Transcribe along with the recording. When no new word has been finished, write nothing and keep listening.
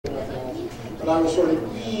I will sort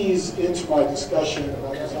of ease into my discussion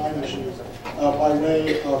about design issues by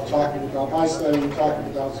way of talking about my study, talking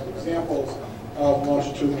about some examples of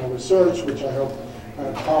longitudinal research, which I hope kind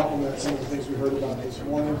of complement some of the things we heard about this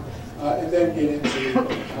morning, and then get into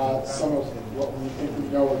some of what we think we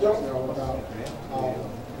know or don't know about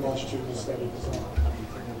longitudinal study design.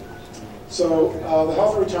 So the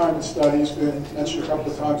health and retirement study has been mentioned a couple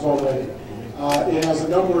of times already. It has a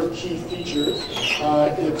number of key features.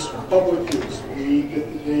 It's public use. We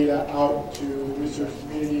get the data out to the research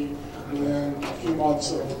community within a few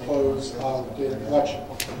months of the close of data collection.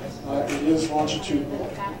 It is longitudinal.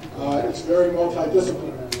 It's very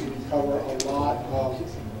multidisciplinary. We cover a lot of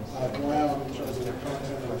ground in terms of the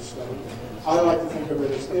content of the study. I like to think of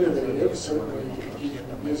it as innovative. Certainly, it keeps me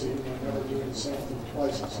busy. We're never doing the same thing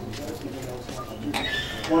twice as soon as even though it's longitudinal.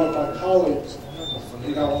 One of my colleagues, who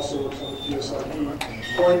now also works on the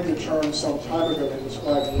PSID, coined the term some time ago to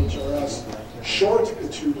describe the HRS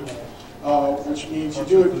shortitudinal, which means you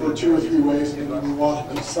do it for 2 or 3 ways and then you move on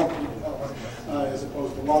to do something else, as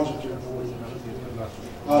opposed to longitudinal.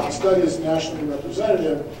 The study is nationally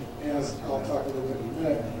representative, and as I'll talk a little bit in a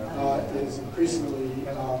minute, is increasingly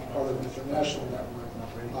part of an international network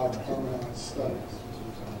of harmonized studies.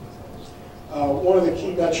 One of the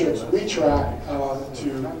key metrics we track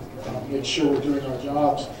to make sure we're doing our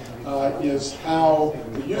jobs is how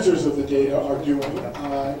the users of the data are doing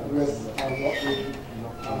with what we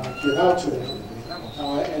give out to them.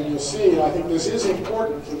 And you'll see, and I think this is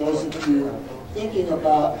important for those of you thinking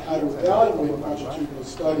about how to evaluate longitudinal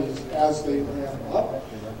studies as they ramp up.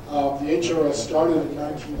 The HRS started in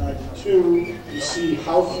 1992. You see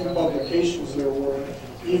how few publications there were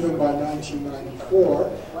even by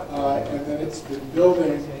 1994, and then it's been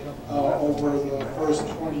building over the first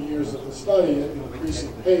 20 years of the study at an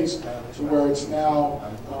increasing pace to where it's now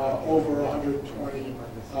over 120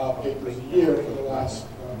 papers a year for the last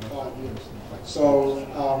 5 years. So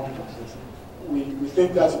we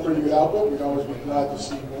think that's a pretty good output. We'd always be glad to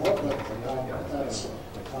see more, but that's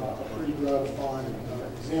a pretty gratifying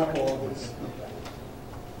example of this.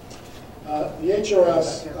 The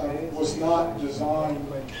HRS was not designed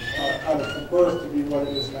kind of from birth to be what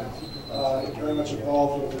it is now. It very much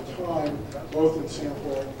evolved over time, both in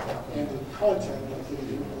sample and in content. I'll give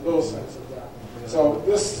you a little sense of that. So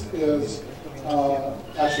this is,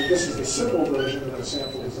 actually this is the simple version of the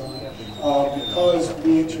sample design because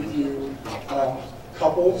we interview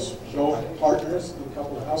couples, both partners in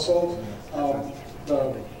couple households.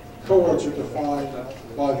 The cohorts are defined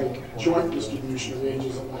by the joint distribution of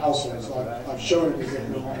ages in the household. So I've shown it as if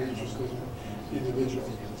we're only interested in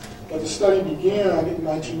individuals. But the study began in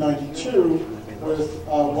 1992 with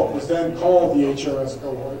what was then called the HRS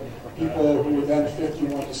cohort, people who were then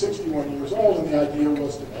 51 to 61 years old, and the idea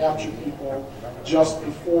was to capture people just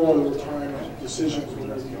before the retirement decisions were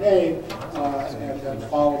going to be made, and then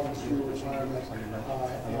follow them through retirement,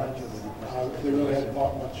 and they really hadn't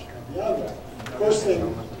thought much beyond that. The first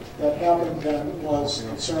thing that happened then was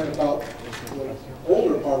concern about the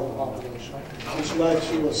older part of the population, which led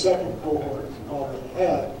to a second cohort called the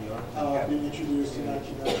HEAD, being introduced in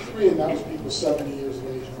 1993, and that was people 70 years of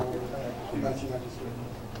age and older in 1993.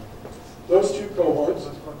 Those 2 cohorts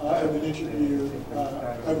have been interviewed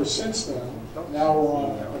ever since then. Now we're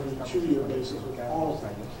on a 2-year basis with all of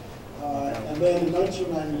them. And then in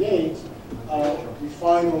 1998, we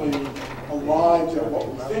finally arrived at what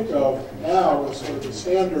we think of now as sort of the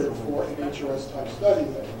standard for an HRS type study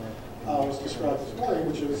that was described this morning,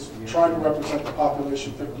 which is trying to represent the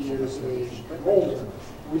population 50 years of age and older.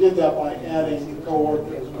 We did that by adding the cohort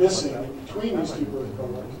that was missing in between these 2 birth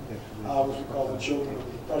cohorts, which we call the children of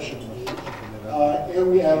the depression age. And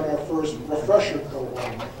we added our first refresher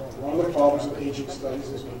cohort. One of the problems with aging studies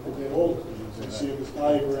is people get older. So you see in this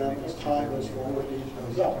diagram, as time goes forward, age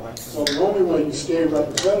goes up. So the only way you stay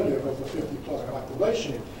representative of the 50-plus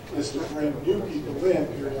population is to bring new people in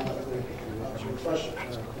periodically to refresh it.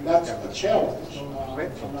 And that's a challenge. I'm not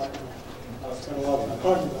going to spend a lot of time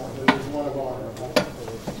talking about it, but it's one of our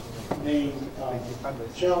main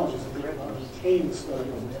challenges to maintain the study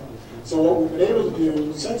over time. So what we've been able to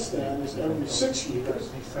do since then is every 6 years,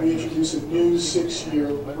 we introduce a new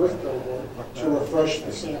 6-year birth cohort to refresh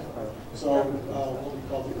the sample. So what we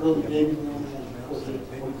call the early baby boom, the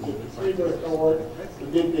 53 birth cohort, the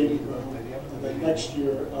mid baby boom, and then next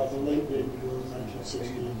year the late baby boom,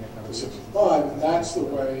 1960 to 65, and that's the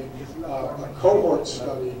way a cohort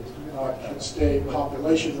study can stay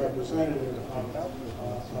population representative of a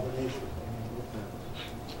nation.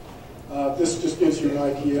 This just gives you an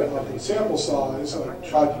idea of the sample size. I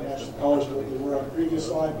tried to match the colors to what they were on the previous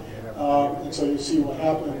slide. And so you see what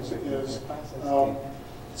happens is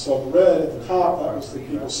So the red at the top, that was the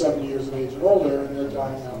people 70 years of age and older, and they're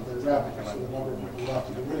dying out very rapidly. So the number of people left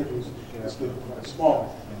to do interviews is getting quite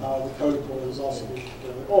small. The coded board is also getting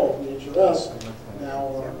fairly old. The HRS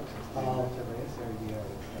now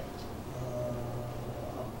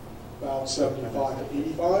about 75 to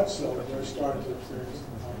 85, so they're starting to experience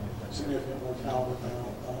significant mortality now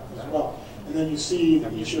as well. And then you see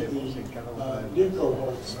each of the new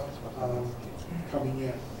cohorts coming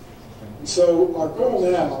in. And so our goal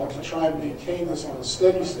now to try and maintain this on a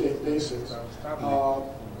steady state basis,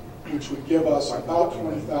 which would give us about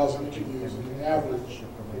 20,000 interviews in an average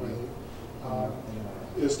way,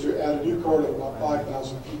 is to add a new cohort of about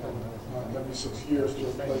 5,000 people every 6 years to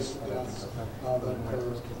replace the deaths that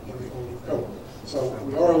occur in the older cohort. So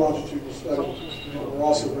we are a longitudinal study, but we're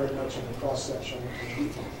also very much in the cross-section. We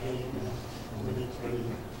need to be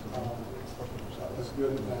as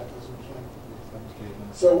good at that as we can.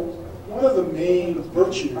 So one of the main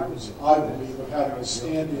virtues, I believe, of having a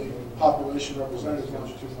standing population representative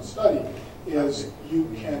longitudinal study is you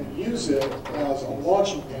can use it as a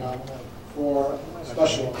launching pad for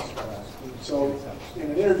specialists. So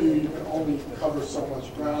in an interview, you can only cover so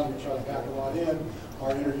much ground. We try to pack a lot in.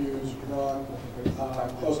 Our interviews run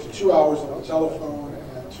close to 2 hours on the telephone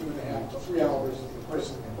and 2.5 to 3 hours in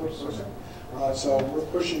person. So we're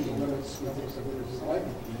pushing the limits with things that we're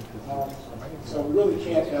designing. So we really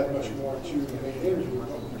can't add much more to the main interview,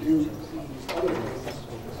 but we do these other things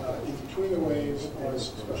in between the waves as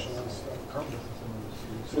specialized stuff.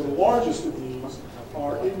 So the largest of these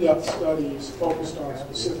are in-depth studies focused on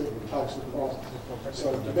specific types of problems.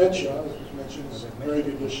 So dementia, as was mentioned, is a very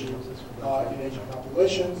big issue in aging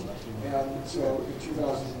populations. And so in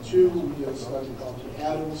 2002, we did a study called the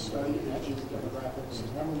Adams Study, Aging Demographics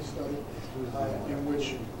and Memory Study, in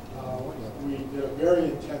which we did a very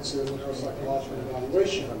intensive neuropsychological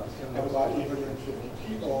evaluation of about 850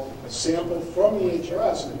 people, sampled from the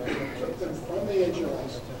HRS, and we took them from the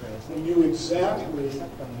HRS. We knew exactly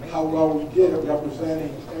how well we did at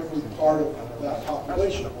representing every part of that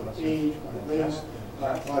population, age, race,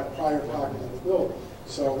 by prior cognitive ability.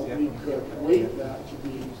 So we could weight that to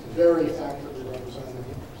be very accurately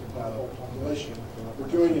representative of the whole population. We're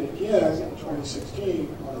doing it again in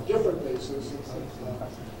 2016 on a different basis. It's a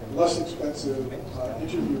less expensive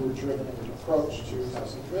interviewer-driven approach to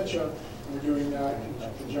assessing dementia. We're doing that in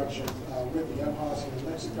conjunction with the MHAS in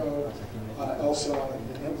Mexico, ELSA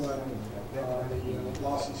in England, the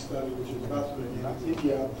LOSI study, which is about to begin in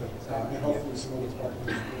India, and hopefully some other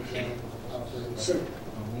partners very soon.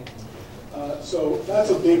 So that's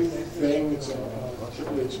a big thing. It's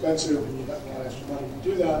particularly expensive, and you have a lot of extra money to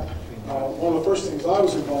do that. One of the first things I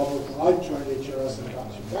was involved with when I joined HRS in about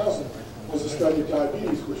 2000 was a study of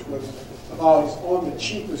diabetes, which was about as on the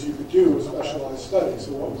cheap as you could do a specialized study.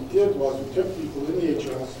 So what we did was we took people in the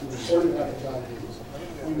HRS who reported having diabetes.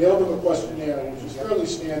 We mailed them a questionnaire, which was fairly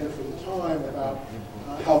standard for the time, about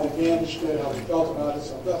how they managed it, how they felt about it,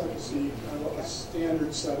 self-efficacy, kind of a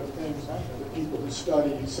standard set of things that people who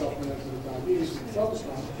study self-management of diabetes would focus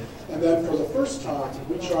on. And then for the first time,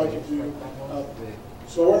 we tried to do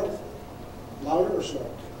slower, louder, or slower?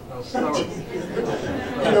 No, slower.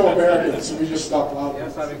 You know Americans, so we just stop loud.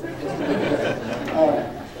 Yes,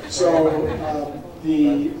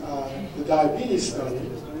 the diabetes study,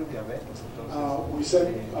 we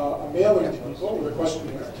sent a mailing to people with a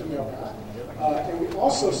questionnaire to mail back. And we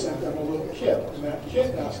also sent them a little kit, and that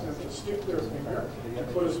kit asked them to stick their finger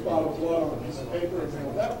and put a spot of blood on a piece of paper and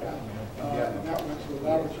mail that back. And that went to a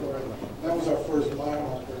laboratory. That was our first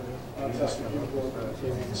biomarker testing input at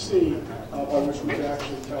ANC, by which we could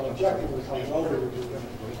actually tell objectively how well they were doing.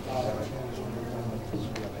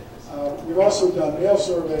 We've also done mail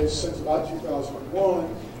surveys since about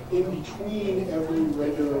 2001. In between every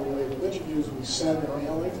regular wave of interviews, we send a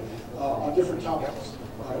mailing on different topics.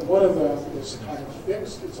 One of them is kind of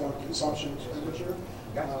fixed. It's on consumption expenditure,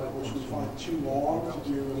 which we find too long to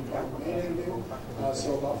do as part of the main interview.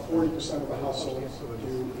 So about 40% of the households do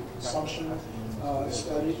a consumption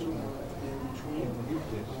study in between. We've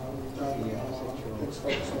done things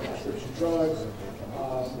focused on prescription drugs,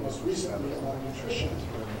 most recently on nutrition.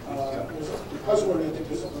 Because we're an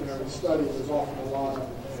interdisciplinary study, there's often a lot of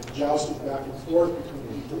jousting back and forth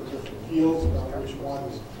between people in different fields about which one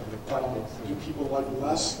is do people like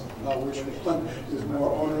less, which one is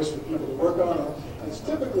more onerous for people to work on. And it's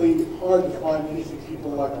typically hard to find anything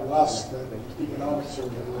people like less than economic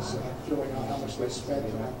surveys, filling out how much they spent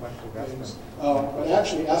on things. But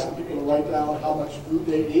actually asking people to write down how much food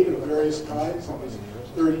they ate of various kinds on this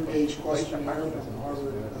 30-page questionnaire from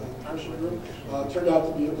Harvard nutrition group, turned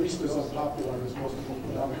out to be at least as unpopular as most of the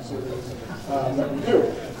economic surveys that we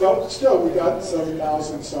do. But still, we got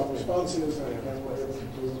 7,000 some responses, and we're able to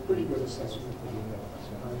do a pretty good assessment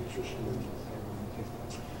of nutrition.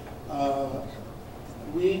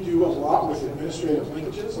 We do a lot with administrative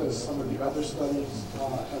linkages, as some of the other studies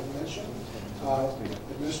have mentioned.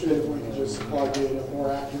 Administrative linkages supply data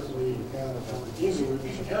more accurately and easily,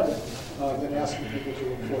 if you have it, than asking people to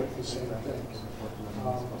report the same things.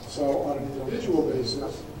 So on an individual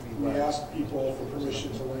basis, we ask people for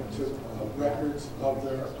permission to link to records of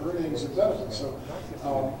their earnings and benefits. So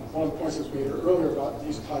one of the points that was made earlier about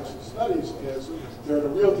these types of studies is they're at a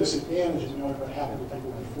real disadvantage in knowing what happened to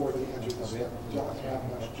people before they entered the study. They don't have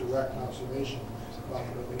much direct observation about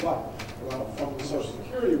what they got. Well, from the Social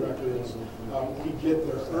Security records, we get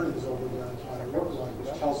their earnings over their entire work life,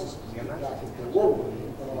 which tells us exactly what they were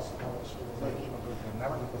working, but also how much they were making, and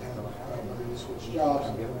whether they switched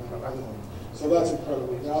jobs and other things. So that's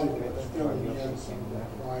incredibly valuable. It's filling in some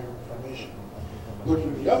prior information.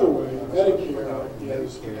 Looking the other way, Medicare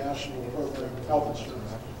is the national program of health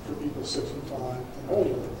insurance for people 65 and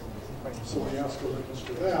older. So we ask for linkage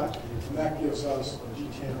to that, and that gives us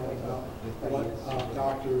detail about what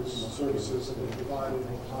doctors' services have been provided,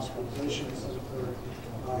 hospitalizations that occurred,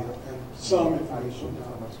 and some information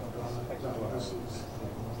about diagnoses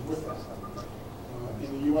with that. In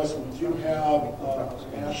the U.S., we do have a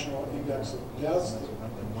national index of deaths that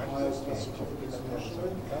compiles death certificates nationally,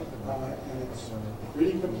 and it's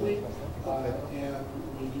pretty complete, and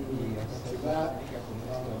we do to that.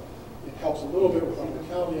 It helps a little bit with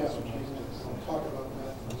mortality ascertainment. I'll talk about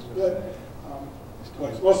that in a bit. What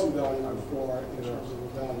it's mostly valuable for, in terms of the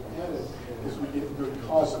value added, is we get good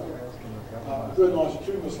causal. Good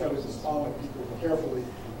longitudinal studies is following people carefully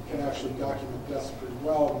can actually document deaths pretty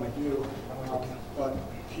well, and we do, but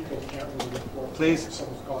people can't really report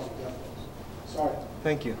someone's cause of death. Sorry.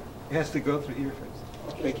 Thank you. It has to go through earphones.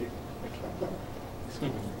 Okay. Thank you.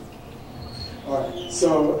 All right,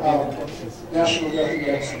 so national death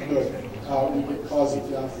index, good. We get cause of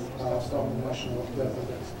death from the national death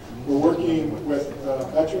index. We're working with the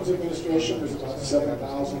Veterans Administration. There's about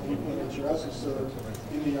 7,000 people in HRS who serve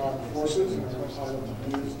in the armed forces and are entitled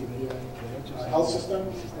to use the VA health system.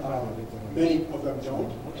 Many of them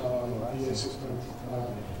don't. The VA system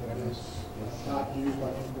is not used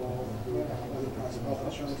by people who have other kinds of health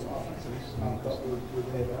insurance often, but we're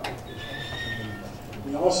doing that.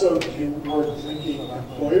 We also do work linking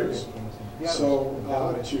employers, so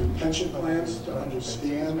to pension plans to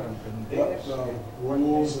understand what the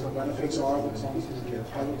rules and benefits are that someone's going to be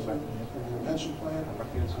entitled to from your pension plan,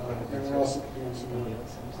 and we're also doing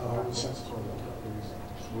some with sensitive.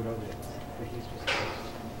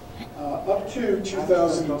 Up to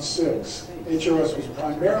 2006, HRS was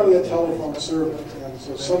primarily a telephone survey, and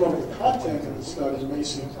so some of the content in the study may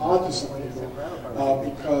seem odd to some people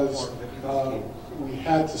because we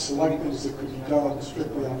had to select things that could be done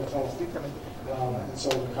strictly on the telephone. And so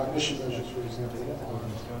the cognition measures, for example,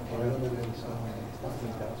 are limited.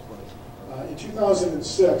 In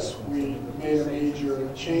 2006, we made a major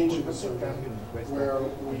change in the survey where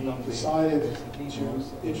we decided to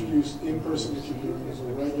introduce in-person interviewing as a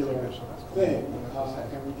regular thing,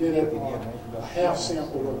 and we did it on a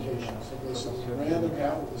half-sample rotation. So basically, a random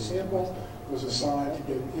half of the sample was assigned to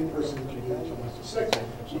get an in-person interview in 2006,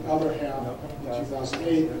 the other half in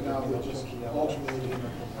 2008, and now they just keep alternating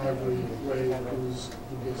every way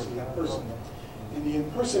who gets the in-person. In the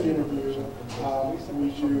in-person interview, we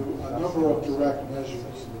do a number of direct measures,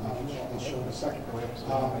 which I'll show in a second,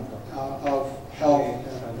 of health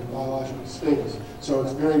and biological status. So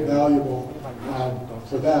it's very valuable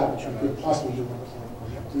for that, which we could possibly do.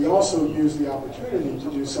 We also use the opportunity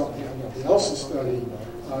to do something that the ELSA study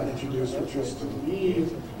introduced, which was to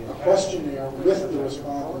leave a questionnaire with the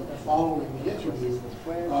respondent following the interview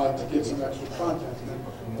to get some extra content.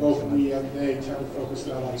 And both we and they tend to focus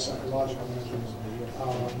that on psychological measures,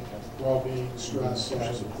 well-being, stress,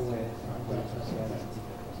 social support, that type of thing.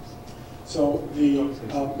 So the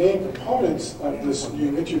main components of this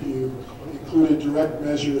new interview included direct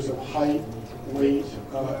measures of height, weight,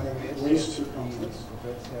 and waist circumference.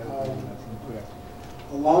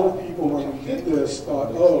 A lot of people, when we did this,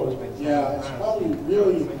 thought, oh, yeah, it's probably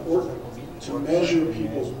really important to measure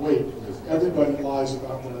people's weight, because everybody lies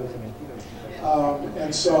about their weight.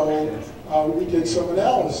 And so we did some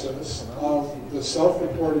analysis of the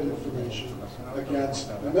self-reported information against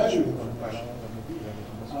the measured information.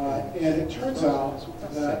 And it turns out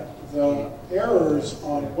that the errors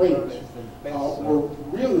on weight were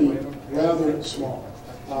really rather small.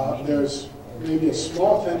 There's maybe a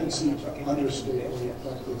small tendency to understate weight,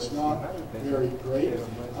 but it's not very great,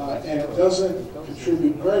 and it doesn't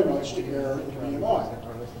contribute very much to error in BMI.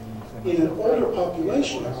 In an older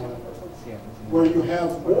population, however, where you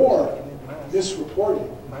have more misreporting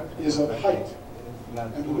is of height.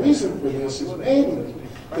 And the reason for this is mainly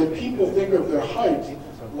that people think of their height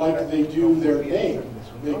like they do their name.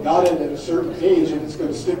 They got it at a certain age and it's going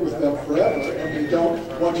to stick with them forever, and they don't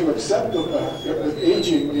want to accept the fact that with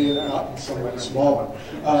aging they have gotten somewhat smaller.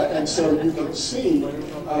 And so you can see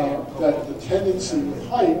that the tendency with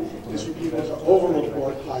height is for people to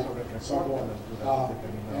over-report height somewhat,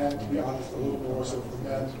 and to be honest, a little more so for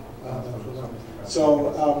men than for women.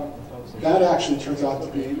 So that actually turns out to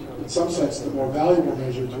be, in some sense, the more valuable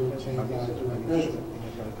measure to obtain by doing measurement.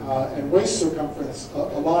 And waist circumference,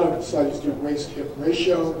 a lot of studies do waist-hip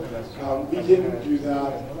ratio. We didn't do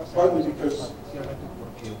that, partly because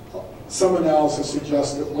some analysis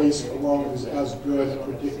suggests that waist alone is as good at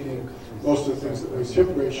predicting most of the things that waist-hip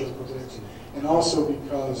ratio predicts, and also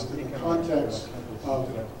because in the context of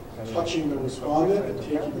touching the respondent and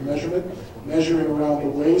taking the measurement, measuring around the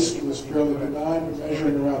waist was fairly benign, but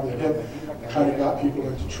measuring around the hip kind of got people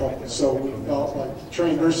into trouble. So we felt like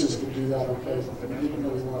trained nurses could do that okay, but we didn't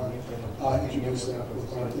really want to introduce that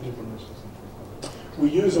with our interviewers. We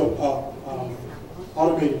use a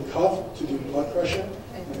automated cuff to do blood pressure,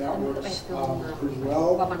 and that works pretty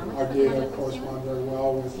well. Our data correspond very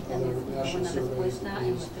well with other national surveys that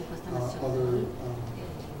use other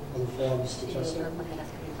forms to test it.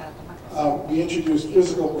 We introduced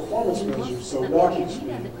physical performance measures, so walking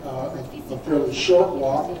speed, a fairly short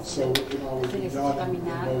walk, so it can always be done in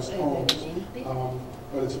most homes,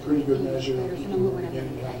 but it's a pretty good measure of people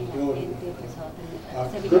beginning to have ability.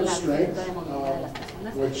 Grip strength,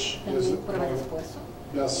 which is one of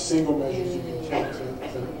the best single measures you can take to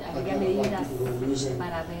identify people who are losing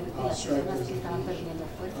strength.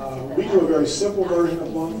 We do a very simple version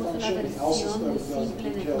of lung function. ELSA study does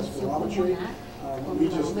detailed spirometry. We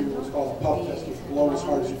just do what's called a puff test. You blow as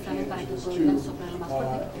hard as you can into this tube,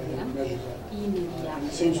 and it measures that. And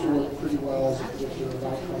it seems to work pretty well as a predictor of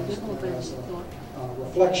outcomes as a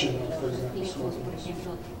reflection of, for example, smoking.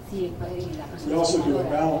 We also do a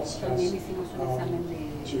balance test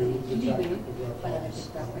to detect the blood problems.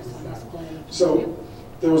 So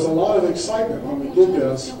there was a lot of excitement when we did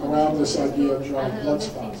this around this idea of drawing blood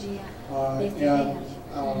spots.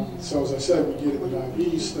 So as I said, we did it in the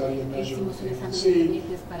diabetes study and measured A1C.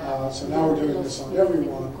 So now we're doing this on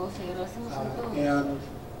everyone.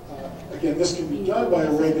 Again, this can be done by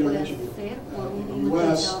a regular interview. In the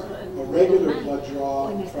U.S., a regular blood draw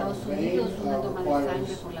from the vein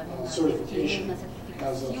requires certification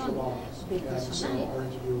as a phlebotomist. And so our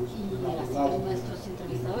interviewers are not allowed to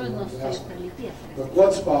do that. But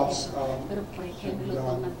blood spots can be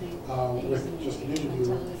done with just an interview.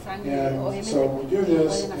 And so we do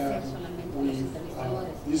this, and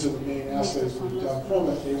these are the main assays we've done from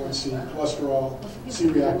it: A1C, cholesterol,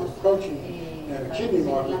 C-reactive protein, and a kidney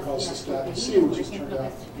marker called cystatin C, which has turned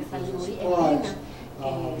out to be surprise.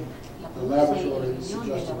 The laboratory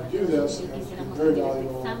suggested we do this, and it's been very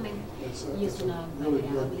valuable. It's a really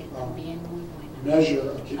good measure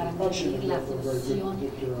of kidney function, and therefore a very good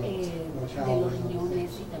predictor of mortality.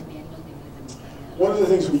 One of the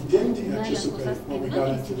things we didn't anticipate when we got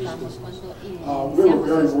into this business, we were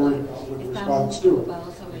very worried about would the respondents do it.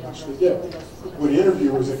 They actually did. Would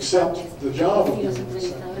interviewers accept the job of doing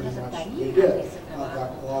this? And pretty much they did.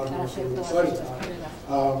 Got a lot of nurses excited about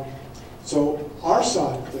it. So our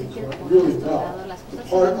side of things went really well. The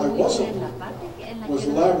part I wasn't worried about was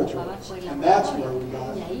the laboratories, and that's where we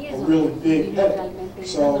got a really big headache.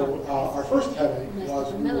 So our first headache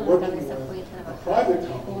was we were working with a private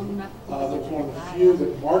company that was one of the few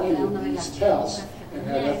that marketed these tests and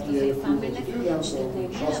had FDA approval to do them, so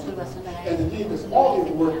we trusted them. And indeed, the quality of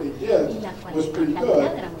the work they did was pretty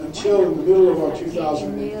good until in the middle of our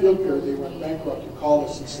 2008 field period, they went bankrupt and called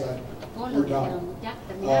us and said, "We're done."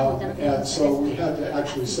 And so we had to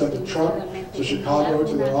actually send a truck to Chicago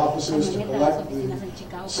to their offices to collect the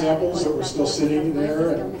samples that were still sitting there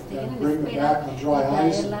and bring them back on dry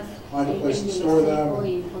ice, find a place to store them.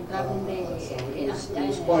 So it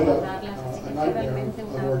was quite a nightmare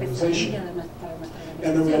of an organization.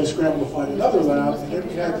 And then we had to scramble to find another lab, and then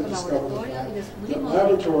we had to discover the fact that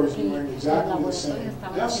laboratories doing exactly the same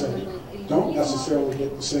assay don't necessarily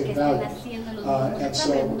get the same value. And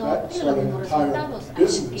so that started an entire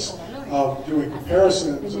business of doing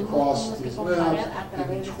comparisons across these labs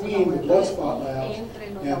and between the blood spot labs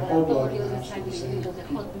and whole blood labs for the same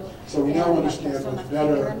people. So we now understand much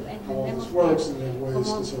better how all this works, and there are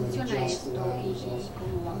ways to sort of adjust the lab results.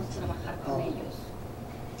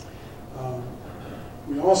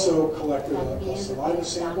 also collected a También saliva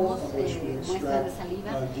sample recolectamos from which we muestras de extract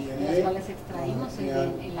saliva, de las DNA, cuales extraímos el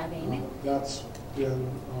ADN. that's been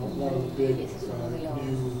one of the big Y ese es uno de los,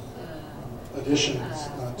 new additions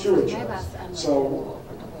to cosas nuevas HRS. a nuestro So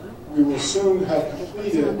protocolo. we will soon have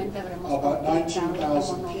completed Próximamente habremos about completado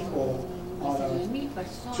 19,000 people on a 19,000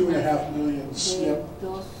 personas 2.5 million de SNP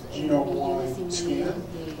 2 genome-wide millones y scan, medio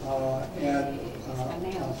and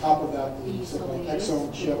escaneos. on top of that, the Y so-called sobre exome eso,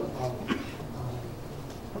 chip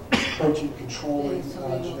protein controlling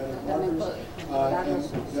genetic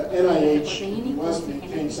markers. And the NIH was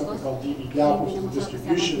maintaining something called db-GAP, which is a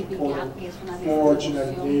distribution portal for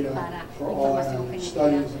genetic data for all NIH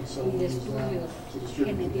studies, and so we use them to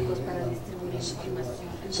distribute the data in a secure way.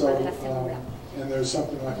 So, and there's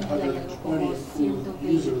something like 120 approved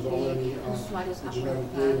users already on the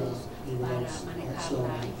genetic data, even though it's still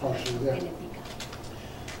partially there.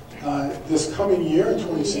 This coming year, in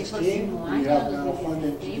 2016, we have now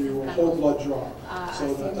funding to do a whole blood draw.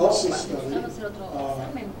 So the ELSA study,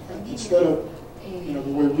 instead of the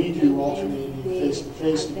way we do alternating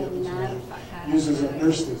face-to-face to get this money, uses a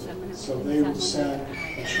nurse visit. So they would send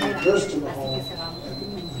a trained nurse to the home,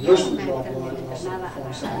 and the nurse would draw blood and also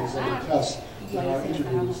perform some of these other tests that our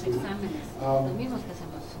interviews do.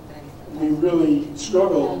 We really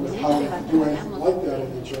struggled with how to do anything like that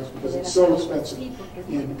in insurance because it's so expensive.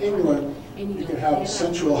 In England, you can have a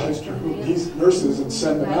centralized group of these nurses and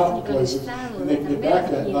send them out to places, and they can get back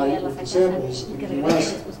that night with the samples. In the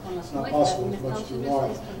US, it's not possible, it's much too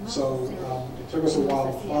large. So it took us a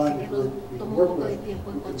while to find a group we can work with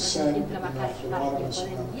who can send enough phlebotomists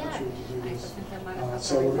around the country to do this.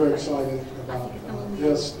 So we're very excited about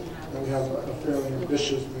this. And we have a fairly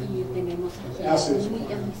ambitious assays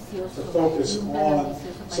plan to focus on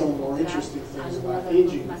some of the more interesting things about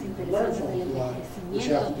aging and learn from blood, which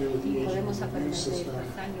have to do with the aging of the immune system and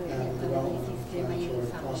the development of inflammatory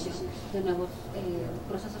processes.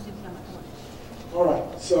 All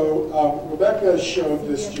right, so Rebecca showed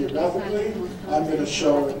this geographically. I'm going to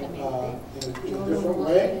show it in a different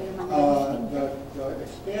way. The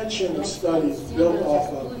expansion of studies built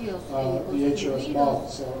off of the HRS model.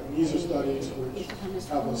 So these are studies which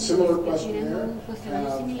have a similar questionnaire,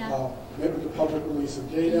 have commitment to public release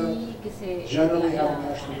of data, generally have a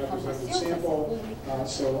nationally representative sample,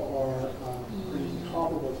 so are pretty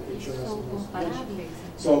comparable to HRS in this dimension.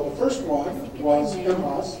 So the first one was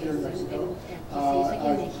MHAS here in Mexico.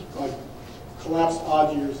 I collapsed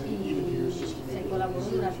odd years and even years just to make it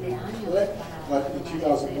easier to play. But in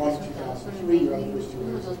 2001 and 2003, you had the first 2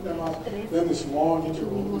 years of MHAS. Then this long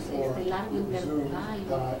interval before it resumed in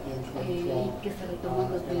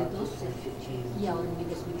 2012 and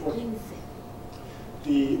 2015.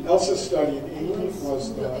 The ELSA study in England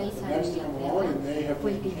was the next one along, and they have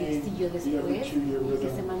maintained the every 2-year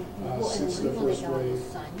rhythm since the first wave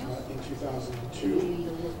in 2002.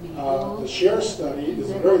 The SHARE study is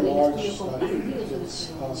a very large study. It's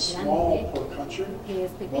small per country.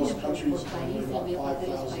 Most countries have only about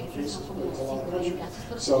 5,000 cases, but it's a lot of countries.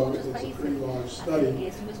 So it's a pretty large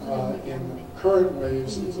study. In current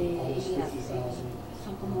waves, it's almost 50,000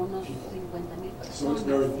 people. So it's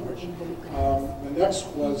very large. The next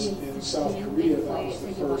was in South Korea. That was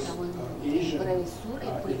the first Asian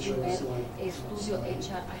HRS-like study.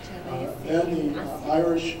 Then the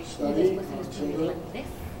Irish study, Tilda.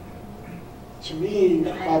 To me,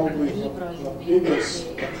 probably the biggest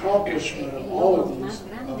accomplishment of all of these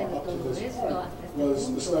up to this point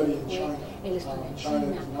was the study in China.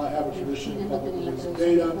 China does not have a tradition of public release of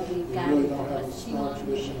data. They really don't have a strong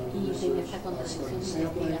tradition of research study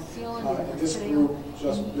sampling. And this group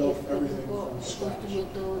just built everything from scratch to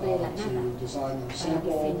design their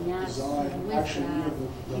sample, design actually even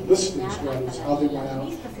the listing strategies, how they went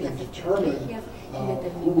out and determined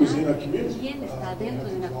who was in a community and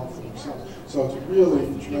involved for themselves. So it's really a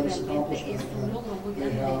tremendous accomplishment, and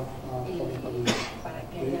they have public release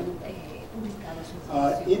data.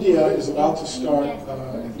 India is about to start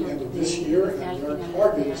at the end of this year, and their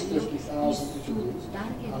target is 50,000 interviews,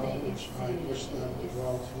 which I wish them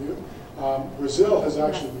well to do. Brazil has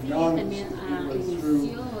actually begun midway through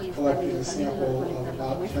collecting a sample of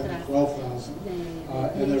about 10 to 12,000,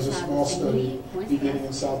 and there's a small study beginning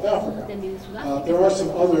in South Africa. There are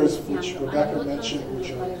some others which Rebecca mentioned,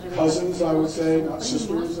 which are cousins, I would say, not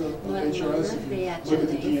sisters of HRS. If you look at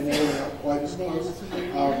the DNA, they're not quite as close.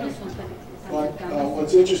 But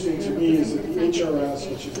what's interesting to me is that the HRS,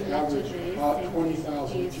 which is average about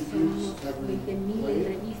 20,000 interviews every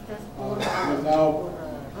wave, will now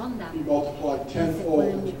be multiplied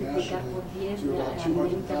tenfold internationally to about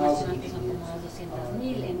 200,000 interviews in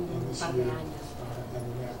this year and the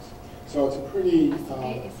next. So it's a pretty Así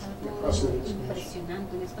que es impressive algo expansion.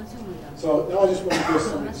 impresionante, una expansión muy grande. So now I just want to give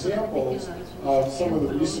some examples of some of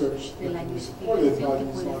the research that can be supported by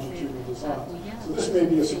these longitudinal designs. So this may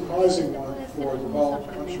be a surprising one for a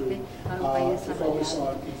developed country to focus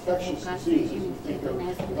on infectious disease. If you think of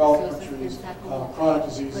developed countries, chronic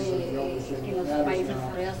diseases are the only thing that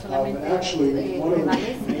matters now. But actually, one of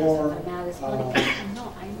the more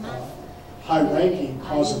high-ranking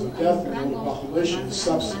causes of death in the world population is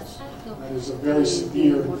sepsis. That is a very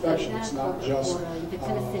severe infection. It's not just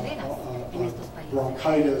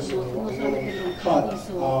bronchitis or a little cut.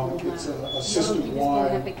 It's a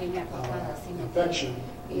system-wide infection,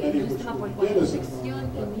 many of which will begin as a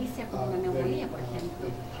pneumonia, but they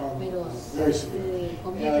become very severe.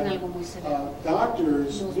 And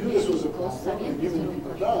doctors knew this was a problem, and even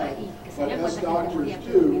people died, but as doctors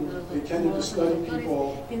do, they tended to study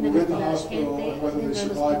people who were in the hospital and whether they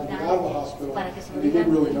survived to get out of the hospital, and they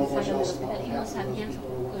didn't really know much else about what happened to those people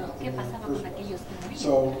who went out in the first place.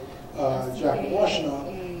 So Jack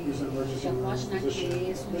Washington, who's an emergency room physician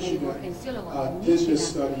in Michigan, did this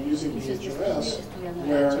study using the HRS,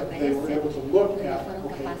 where they were able to look at,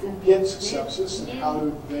 okay, who gets sepsis and how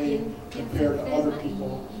do they compare to other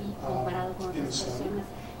people in the study.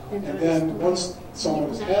 And then once someone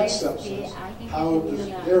has had sepsis, how does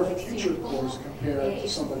their future course compare to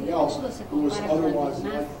somebody else who was otherwise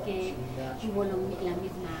likely to be natural?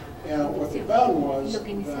 And what they found was that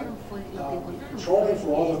controlling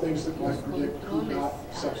for all the things that might predict who got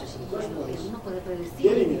sepsis in the first place,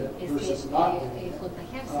 getting it versus not getting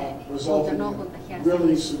it, resulted in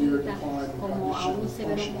really severe decline in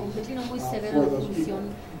cognition and function for those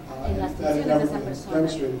people. And that had never been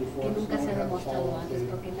demonstrated before. No one had followed the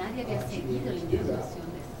data to be able to do that.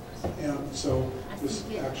 And so this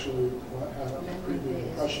actually had a pretty big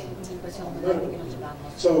impression on the medical community.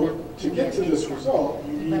 So to get to this result,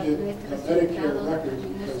 you needed a Medicare record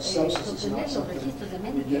because sepsis is not something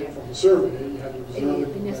we get from a survey. You had to observe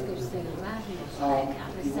it in Medicare.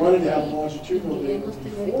 You wanted to have longitudinal data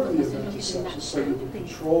before the event of sepsis so you could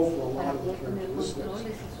control for a lot of the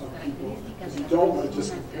characteristics of people. Because you don't want to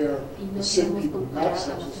just compare the sick people who got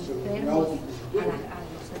sepsis to the well people who didn't.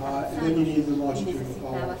 And then you need the longitudinal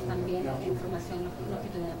follow-up.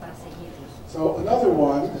 So another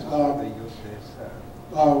one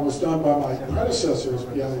was done by my predecessor as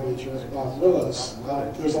PI of HRS, Bob Willis.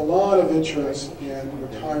 There's a lot of interest in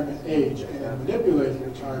retirement age and in manipulating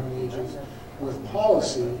retirement ages with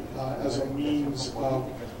policy as a means of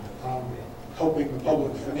helping the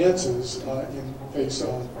public finances in face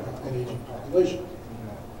of an aging population.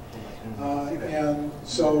 And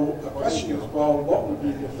so the question is, well, what would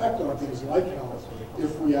be the effect on things like health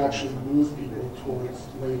if we actually move people towards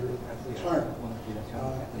later retirement?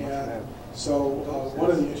 And so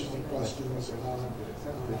one of the interesting questions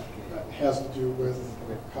has to do with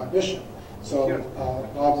cognition. So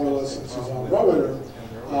Bob Willis and Suzanne Roboter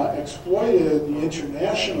exploited the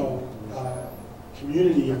international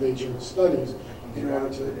community of HRS studies in order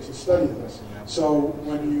to study this. So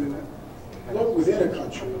when you look within a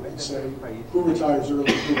country and say who retires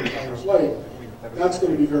early, who retires late, that's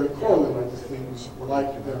going to be very correlated with things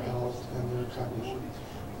like their health and their cognition.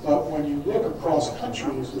 But when you look across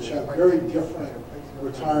countries which have very different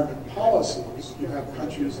retirement policies, you have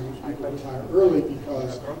countries in which people retire early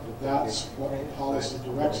because that's what the policy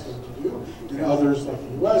directs them to do. In others, like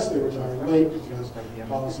the US, they retire late because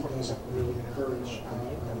policy doesn't really encourage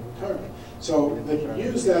early retirement. So they can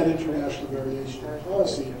use that international variation in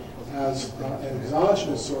policy as an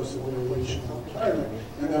exogenous source of variation in retirement,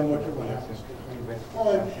 and then look at what happens with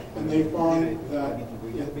decline, and they find that it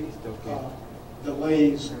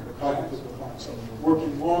delays cognitive decline. So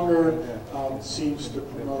working longer seems to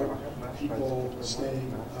promote people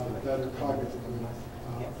staying better cognitively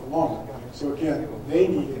for longer. So again, they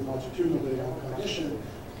needed longitudinal data on cognition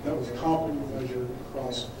that was comparably measured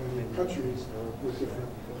across many countries with different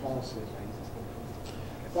policies.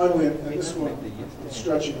 Finally, and this one is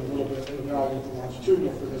stretching a little bit the value of the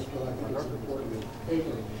longitudinal for this, but I think it's an important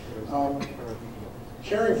paper.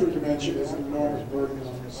 Caring for dementia is an enormous burden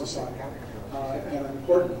on society. And an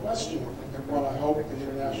important question, and one I hope the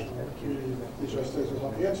international community of HRS will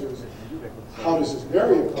help answer, is how does this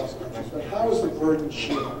vary across countries, but how is the burden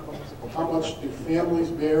shared? How much do families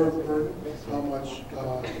bear the burden? How much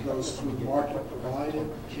goes through market-provided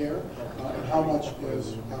care? And how much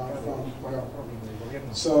is from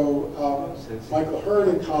government? So Michael Hurd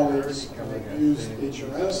and colleagues used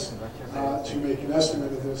HRS to make an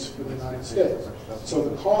estimate of this for the United States. So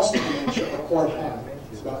the cost of dementia are quite high.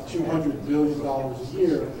 It's about $200 billion a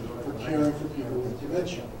year for caring for people with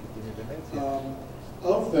dementia.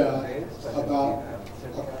 Of that, about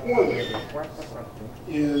a quarter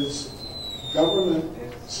is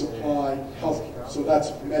government-supplied health care. So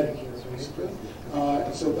that's Medicare, basically.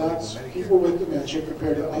 So that's people with dementia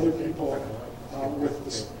compared to other people with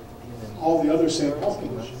this, all the other same health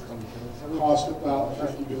conditions. Cost about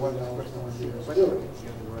 $50 billion more a year to do it.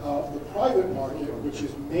 The private market, which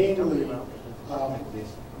is mainly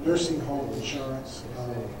nursing home insurance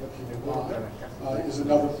that people buy, is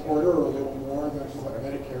another quarter or a little more than what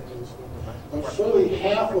Medicare pays for. But fully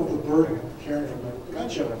half of the burden of caring for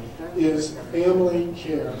dementia is family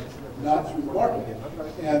care, not through the market.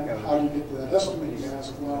 And how do you get to that estimate? You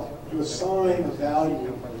ask, well, you assign a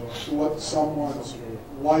value to what someone's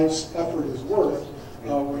wife's effort is worth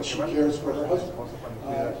when she cares for her husband.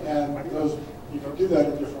 And those, you can do that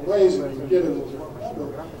in different ways, and you can get a little different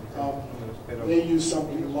number. They use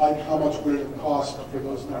something like how much would it cost for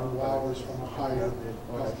those number of hours from a higher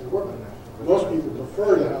healthcare worker. Most people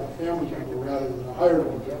prefer to have a family member rather than a hired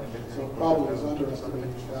worker, so it probably is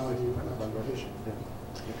underestimating the value of that patient.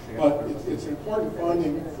 But it's an important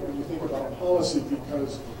finding when you think about policy,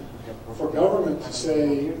 because for government to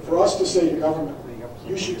say, for us to say to government,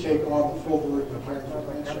 you should take on the full burden of caring for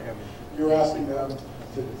dementia, you're asking them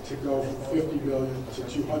to go from $50 billion to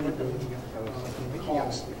 $200 billion in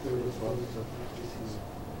cost if they were.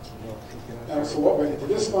 And so what went into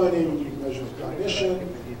this finding? We measured cognition.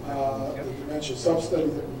 The dementia sub-study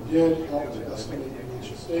that we did helped to estimate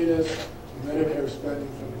dementia status, Medicare spending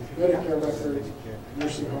from the Medicare records,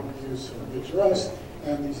 nursing home use from HRS,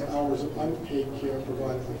 and these hours of unpaid care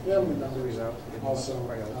provided by family members also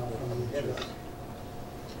from the HRS.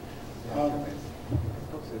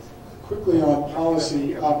 Quickly on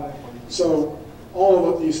policy, so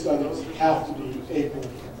all of these studies have to be able.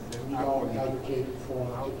 We don't advocate for a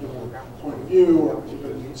particular point of view or a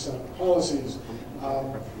particular set of policies.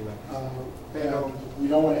 And we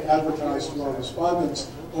don't want to advertise to our respondents,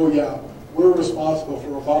 oh yeah, we're responsible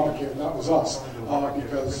for Obamacare, that was us,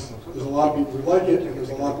 because there's a lot of people who like it, and there's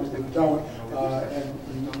a lot of people who don't, and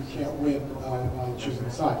you can't win by choosing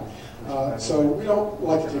a side. So we don't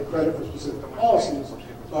like to take credit for specific policies,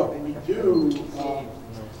 but we do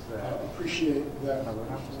appreciate that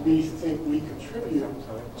we think we contribute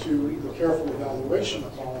to the careful evaluation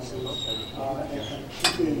of policy and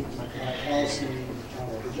keeping policy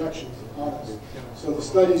projections honest. So the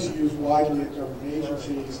studies used widely at government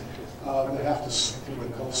agencies that have to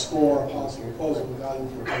score a policy proposal,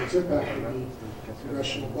 evaluate what its impact would be.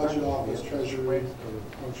 Congressional Budget Office, Treasury,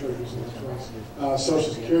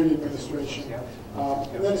 Social Security Administration,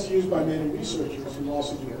 and then it's used by many researchers who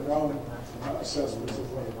also do their own assessments of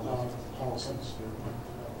policies.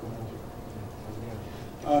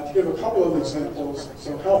 To give a couple of examples,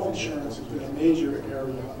 so health insurance has been a major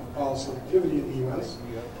area of policy activity in the U.S.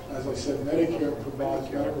 As I said, Medicare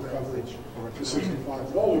provides medical coverage for 65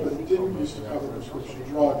 and older, but it didn't used to cover prescription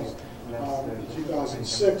drugs. In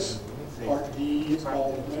 2006, Part D,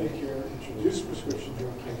 all of Medicare, introduced prescription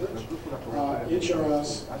drug coverage.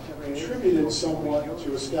 HRS contributed somewhat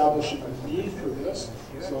to establishing a need for this.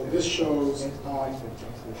 So this shows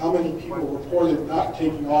how many people reported not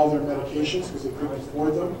taking all their medications because they couldn't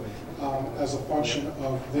afford them as a function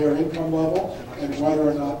of their income level and whether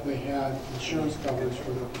or not they had insurance coverage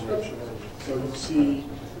for their prescriptions. So you see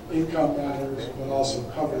income matters, but also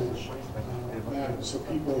coverage matters. So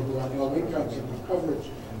people who have low incomes and no coverage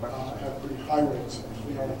have pretty high rates of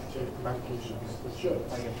failing to take medications that should.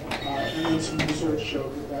 And then some research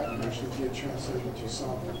showed that can actually get translated to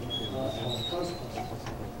some health consequences.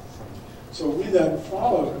 So we then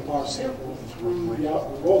followed our sample through the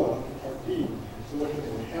rollout of Part D to look at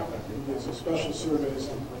what happened. We did some special surveys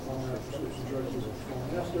on their prescription drug use before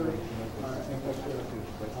and after, and looked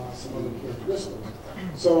at some other characteristics.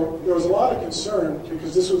 So there was a lot of concern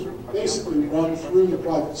because this was basically run through the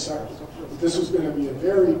private sector. This was going to be a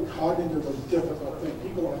very cognitively difficult thing.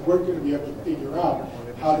 People weren't going to be able to figure out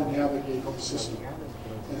how to navigate the system.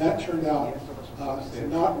 And that turned out to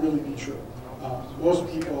not really be true. Most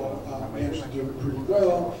people managed to do it pretty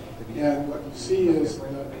well. And what you see is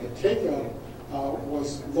that the take-up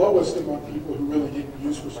was lowest among people who really didn't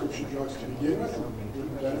use prescription drugs to begin with and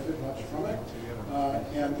didn't benefit much from it.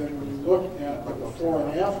 And then when you look at the before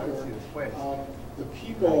and after, the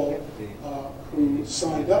people who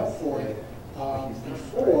signed up for it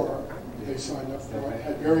before they signed up for it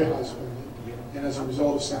had very high spending, and as a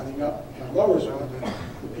result of signing up, had lower spending.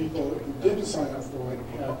 The people who didn't sign up for it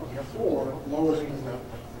had before lower spending,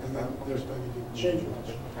 and then their spending didn't change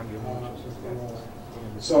much.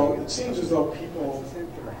 So it seems as though people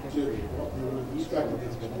did what we would expect them to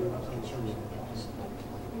do in terms of the policy.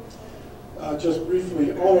 just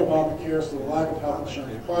briefly, on Obamacare, so the lack of health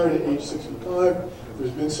insurance prior to age 65.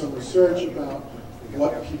 There's been some research about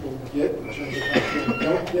what people get in terms of health care they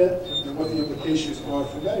don't get, and what the implications are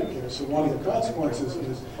for Medicare. So one of the consequences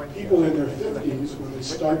is people in their 50s, when they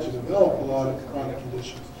start to develop a lot of chronic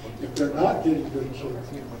conditions, if they're not getting good care,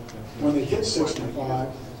 when they hit 65,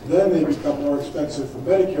 then they become more expensive for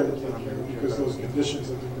Medicare to take care of because those conditions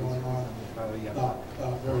have been going on not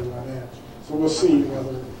very well managed. So we'll see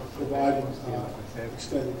whether providing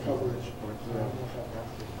extended coverage will help.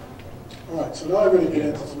 All right, so now I'm going to get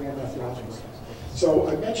into some more methodologies. So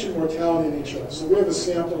I mentioned mortality in HRS. So we have a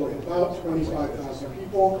sample of about 25,000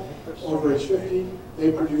 people over age 50.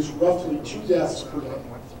 They produce roughly 2 deaths per day.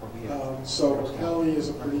 So mortality is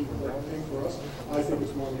a pretty important thing for us. I think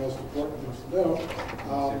it's one of the most important things to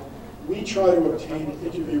know. We try to obtain an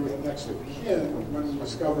interview with next of kin when we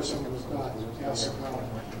discover someone who's not. Ask about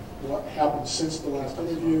what happened since the last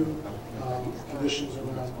interview, conditions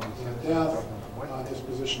around death,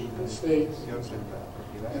 disposition of the estate, things like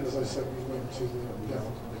that. And as I said, we link to the death.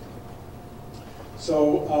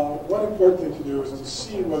 So one important thing to do is to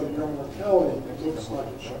see whether your mortality looks like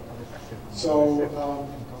it should. So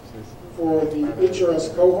for the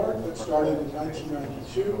HRS cohort that started in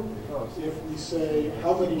 1992, if we say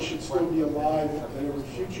how many should still be alive in every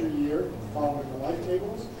future year following the life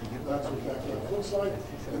tables, that's what that graph looks like,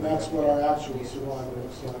 and that's what our actual survival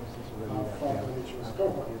looks like from the HRS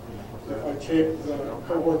cohort. If I take the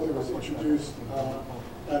cohort that was introduced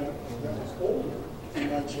that was older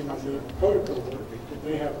in 1998, Dakota cohort,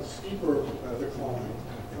 they have a steeper decline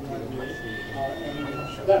from 98 and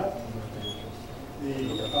after that. The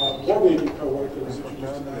low baby cohort that was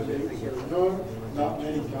introduced in 98 was very young. Not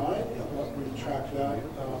many died, but we tracked that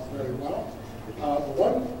very well. The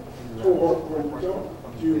one cohort where we don't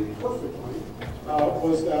do perfectly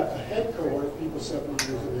was that ahead cohort of people 70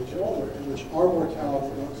 years of age and older, in which our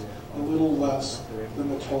mortality looks a little less than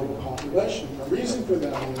the total population. The reason for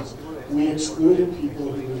that is we excluded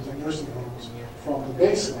people who lived in nursing homes from the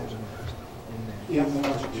baseline. In the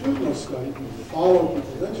longitudinal study, we follow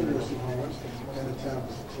people into nursing homes and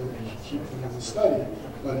attempt to keep them in the study,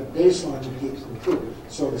 but at baseline we didn't recruit.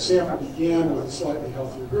 So the sample began with a slightly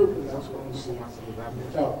healthier group, and that's what we see in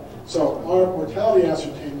mortality. So our mortality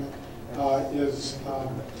ascertainment is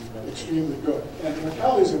extremely good. And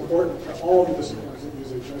mortality is important to all the disciplines that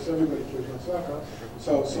use HRS. Everybody cares about that.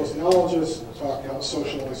 So sociologists talk about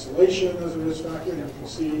social isolation as a risk factor, and you can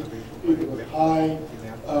see people with high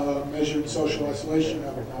measured social isolation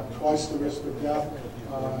have about twice the risk of death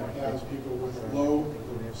as people with low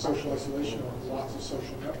social isolation or lots of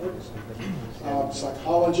social networks.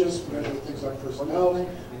 Psychologists measure things like personality.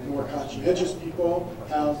 More conscientious people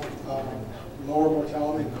have lower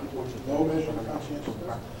mortality than people with low measure of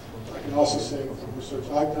conscientiousness. I can also say from research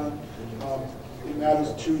I've done, it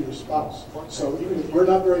matters to your spouse. So even if you're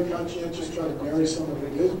not very conscientious, try to marry someone who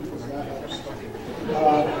is, because that helps.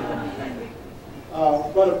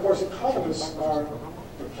 But of course, economists are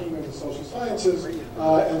the king of the social sciences,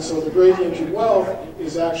 and so the gradient in wealth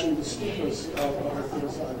is actually the steepest of the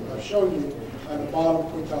things I've shown you, and the bottom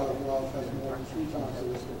quintile of wealth has more than 3 times the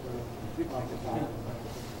risk of the top.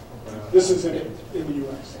 This is in the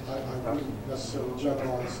U.S. I wouldn't necessarily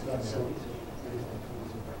generalize that. So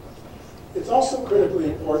it's also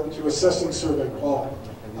critically important to assessing survey quality.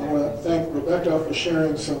 I want to thank Rebecca for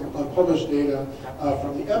sharing some unpublished data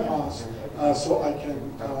from the MHOS, so I can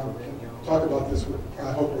talk about this with,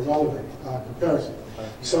 I hope, a relevant comparison.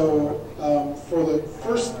 So for the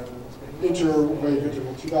first interwave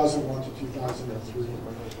interval, 2001 to 2003,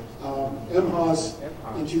 MHOS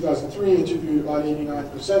in 2003 interviewed about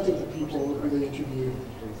 89% of the people who they interviewed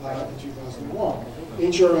in 2001.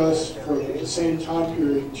 HRS for the same time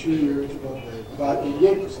period, 2-year interval, about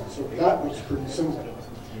 88%. So that looks pretty similar.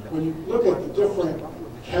 When you look at the different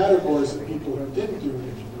categories of people who didn't do an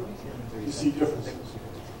interview, you see differences.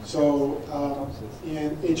 So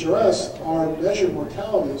in HRS, our measured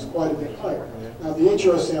mortality is quite a bit higher. Now the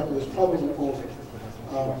HRS sample is probably older,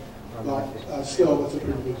 but still that's a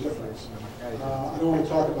pretty big difference. I don't want to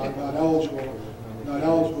talk about not eligible. Not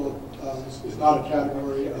eligible is not a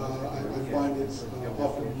category. I find it's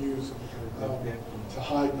often used to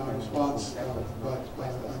hide non-response, but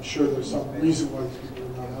I'm sure there's some reason why these people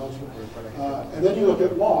are not eligible. And then you look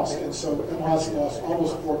at loss, and so MHOS lost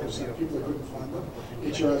almost 4%. People that couldn't find them.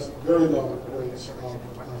 HRS, very low rates of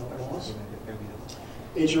loss.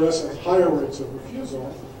 HRS has higher rates of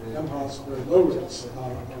refusal. MHOS, very low rates of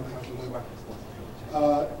refusal.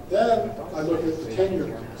 Then I look at the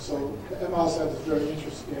tenure. So the MHAS had this very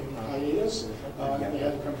interesting hiatus, and they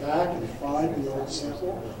had to come back and find the old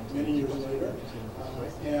sample many years later.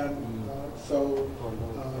 So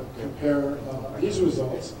compare these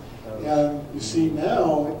results. And you see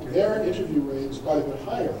now their interview rate is quite a bit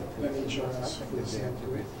higher than HRS for the same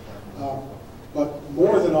group. But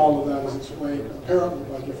more than all of that is explained apparently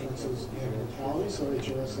by differences in mortality. So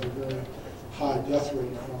HRS had a very high death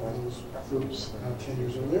rate from those groups 10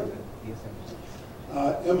 years earlier.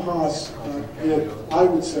 MHAS did, I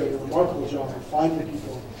would say, a remarkable job of finding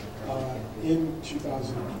people in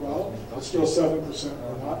 2012, but still 7%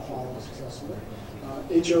 were not followed successfully.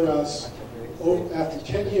 HRS, after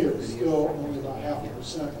 10 years, still only about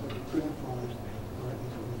 0.5% that we couldn't find in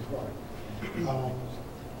 2012.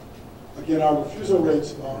 Again, our refusal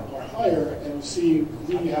rates are higher, and you see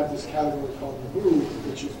we have this category called removed,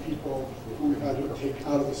 which is people who we've had to take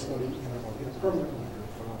out of the study in a permanent way,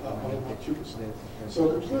 about 2%.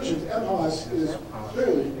 So conclusions, MHAS is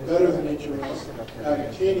clearly better than HRS at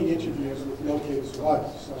obtaining interviews with locators alike.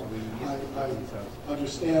 So I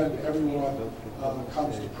understand everyone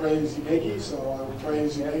comes to praise Yegi, so I would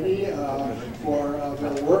praise Yegi for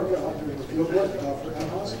their work, doing the field work for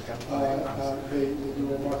MHAS. They do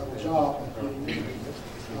a remarkable job of getting interviews.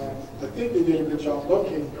 I think they did a good job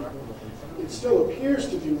locating people. It still appears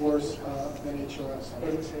to be worse than HRS, but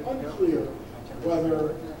it's unclear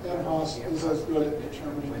whether MHAS is as good at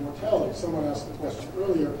determining mortality. Someone asked the question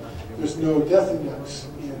earlier, there's no death index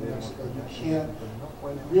in Mexico. You can't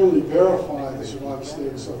really verify the survival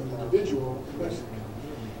status of an individual in Mexico.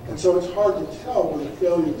 And so it's hard to tell whether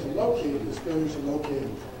failure to locate is failure to locate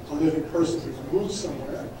a living person who's moved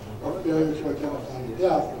somewhere, or failure to identify a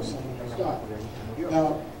death or someone who's died.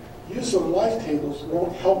 Now, use of life tables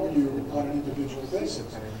won't help you on an individual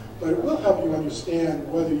basis, but it will help you understand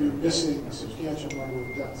whether you're missing a substantial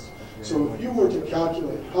number of deaths. So if you were to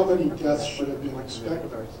calculate how many deaths should have been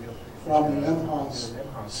expected from the MHAS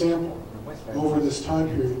sample over this time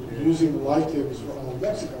period using the life tables for all of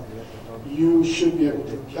Mexico, you should be able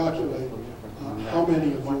to calculate how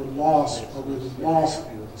many of your lost are really lost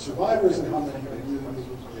survivors and how many are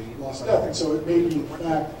really lost death. And so it may be, in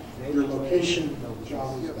fact, your location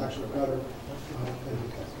job is actually better than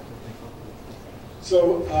your test.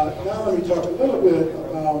 So now let me talk a little bit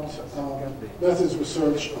about methods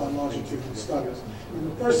research on longitudinal studies.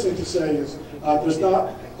 And the first thing to say is there's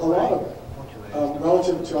not a lot of it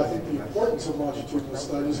relative to, I think, the importance of longitudinal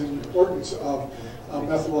studies and the importance of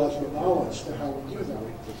methodological knowledge to how we do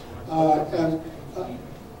them.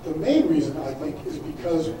 The main reason, I think, is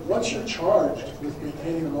because once you're charged with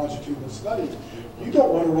maintaining a longitudinal study, you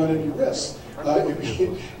don't want to run any risks.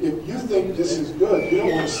 If you think this is good, you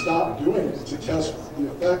don't want to stop doing it to test the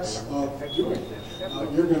effects of doing it.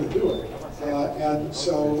 You're going to do it. And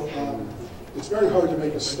so it's very hard to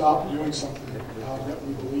make us stop doing something that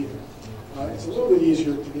we believe in. It's a little bit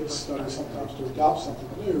easier to get studies sometimes to adopt something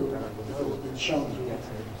new if it has been shown to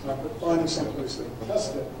work. But finding someplace that can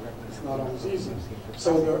test it is not always easy.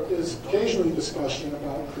 So there is occasionally discussion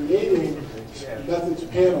about creating methods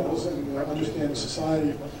panels, and the Understanding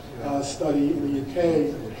Society study in the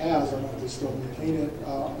UK has, I don't know if they still maintain it,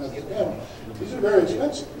 methods panel. These are very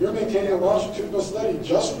expensive. You're maintaining a longitudinal study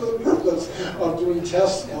just for the purpose of doing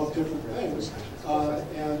tests of different things.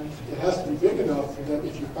 And it has to be big enough that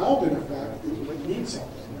if you found an effect, it would mean something.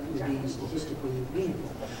 It would be statistically meaningful.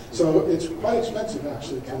 So it's quite expensive,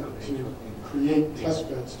 actually, to create test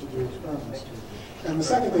beds to do experiments. And the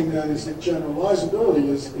second thing then is that generalizability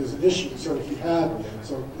is an issue. So if you had,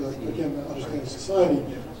 again, the Understanding Society,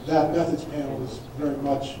 that methods panel is very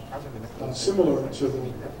much similar to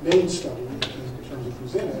the main study in terms of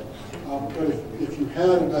who's in it. But if you had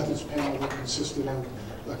a methods panel that consisted of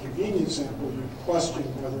a convenience sample, you question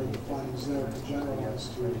whether the findings there could generalize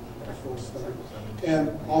to a full study.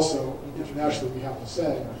 And also, internationally, we have to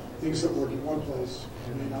say, things that work in one place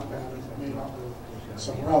may not matter, may not work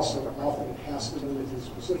somewhere else. So often it has to really be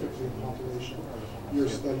specific to the population you're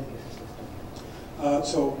studying.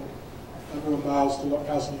 So everyone bows to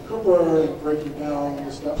Lukowski and Cooper and breaking down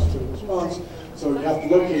the steps to the response. So you have to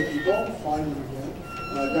locate people, find them again.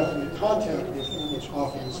 You have to make contact with them, which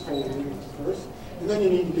often is folding first. And then you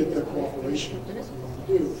need to get their cooperation with what you want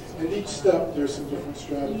to do. And at each step, there's some different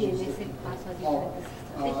strategies that you can follow.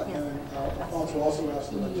 And Alfonso also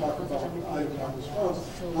asked me to talk about item non-response.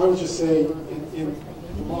 I would just say, in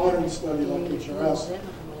the modern study like HRS,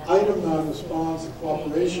 item non-response and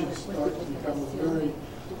cooperation start to become a very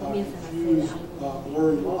confused,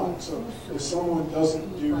 blurry line. So if someone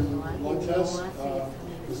doesn't do blood tests,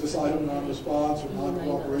 is this item non-response or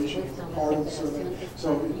non-cooperation part of the survey?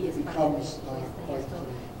 So it becomes quite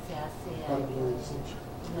a blurry distinction.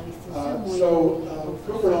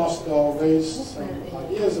 Cooper and Ostell raised some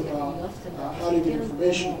ideas about how to get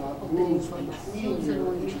information about moves between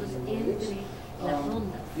your interview waves.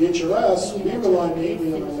 The HRS, we rely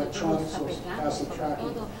mainly on electronic source of passive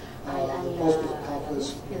tracking. The postal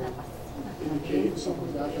office indicate some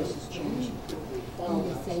of the addresses changed. But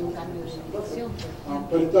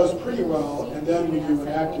it does pretty well, and then we do an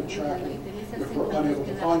active tracking if we're unable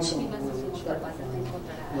to find someone where we expect to find them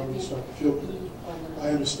when we start the field group. I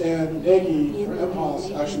understand Nagy for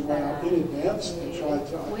MHOS actually went out in advance and tried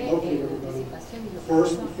to locate everybody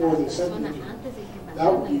first before they sent them to you.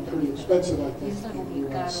 That would be pretty expensive, I think, in the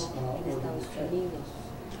US or in the UK.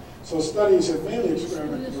 So studies have mainly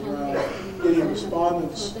experimented around getting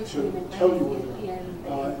respondents to tell you whether.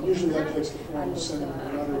 Usually that takes the form of sending a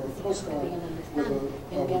letter or a postcard with a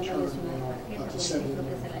return to send in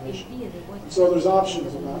their information. So there's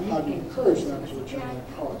options about how to encourage them to return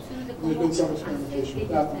that card. And there's been some experimentation with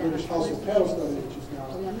that. The British Household Panel Study, which is now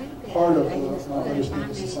part of the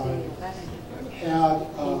Understanding Society, had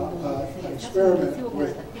an experiment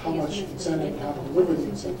with how much incentive, how to deliver the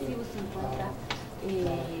incentive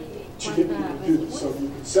to get people to do this. So you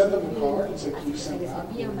can send them a card and say, please send back.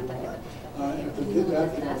 And if they did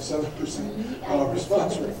that, they got a 7%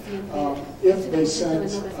 response rate. If they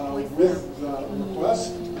sent with the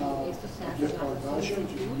request a gift card voucher,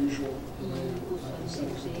 which is the usual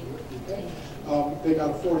incentives that they got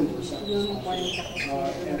a 40% response.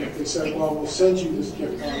 And if they said, well, we'll send you this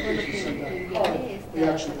gift card if you send that card, they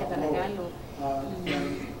actually got lower.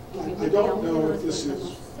 And I don't know if this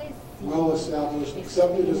is well established,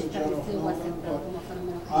 accepted as a general phenomenon, but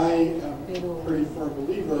I am a pretty firm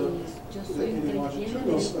believer that in a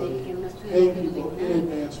longitudinal study, paying people in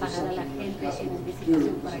advance for something you're asking them to do is a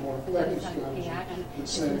more effective strategy than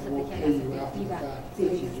saying we'll pay you after the fact if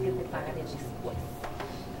you do.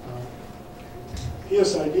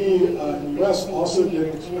 PSID in the US also did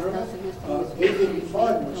an experiment. They didn't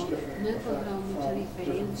find much different effect from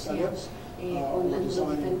different incentives or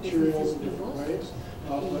designing materials in different ways.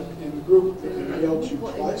 But in the group that they mailed to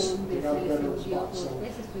twice, they got a better response. So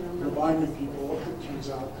reminding people, it turns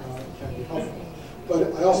out, can be helpful.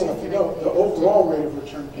 But I also have to note, the overall rate of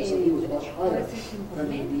return PSID was much higher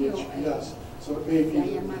than in the BHPS. So it may be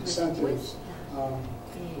that the incentives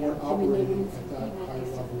weren't operating at that higher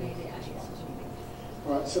level.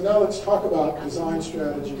 All right, so now let's talk about design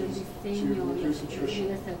strategies to reduce attrition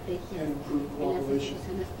and improve cooperation.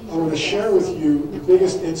 I want to share with you the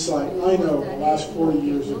biggest insight I know in the last 40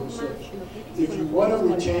 years of research. If you want to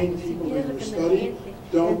retain people in your study,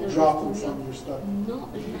 don't drop them from your study.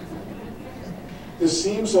 This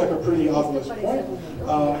seems like a pretty obvious point,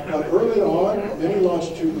 but early on, many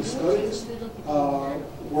longitudinal studies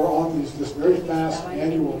were on this very fast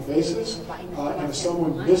annual basis, and if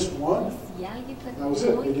someone missed one, that was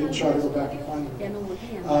it. They didn't try to go back and find them.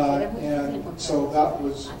 And so that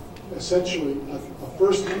was essentially a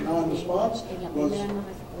first non-response was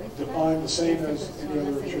defined the same as any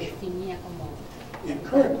other attrition. In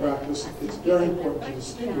current practice, it's very important to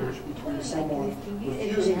distinguish between someone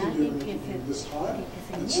refusing to do an interview this time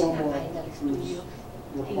and someone who's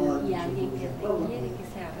required to do it permanently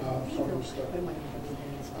from your study.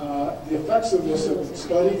 The effects of this have been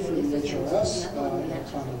studied through the HRS in a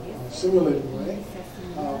kind of simulated way.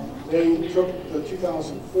 They took the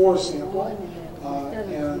 2004 sample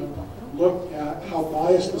and looked at how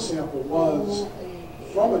biased the sample was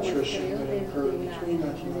from attrition that occurred between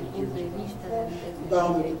 1992 and 2004, and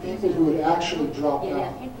found that the people who had actually dropped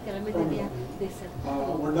out permanently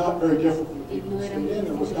were not very different from the people who stayed in.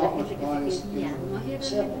 There was not much bias in the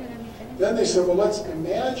sample. Then they said, well, let's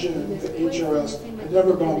imagine that HRS had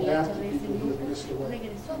never gone back to people who had missed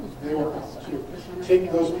away. They were out too.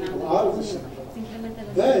 Take those people out of the sample.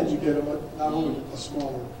 Then you get not only a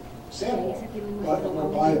smaller sample, but a more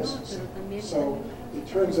biased sample. So it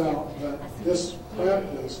turns out that this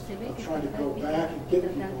practice of trying to go back and get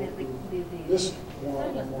people who missed more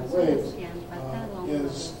and more waves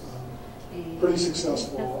is pretty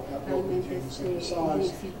successful at both maintaining sample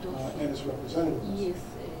size and its representativeness.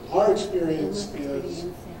 Our experience is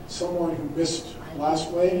someone who missed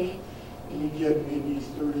last wave, we get maybe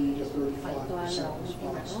 30 to 35%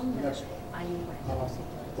 response the next wave.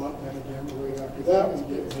 But then again, the wave after that, we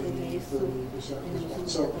get maybe 30%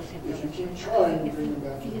 response. So if you keep trying, you bring them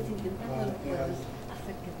back in,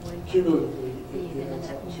 and cumulatively, it adds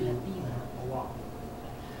up to a lot.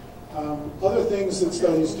 Other things that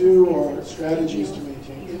studies do are strategies to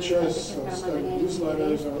maintain interest. So study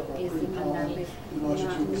newsletters are pretty common in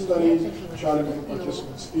longitudinal studies. Try to make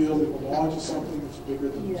participants feel they belong to something that's bigger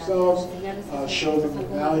than themselves. Show them the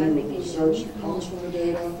value of the research that comes from the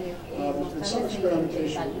data. There's been some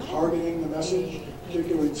experimentation with targeting the message,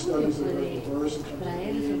 particularly in studies that are very diverse in terms of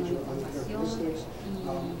age or other characteristics.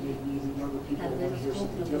 Maybe the younger people want to hear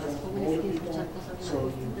something different from older people, so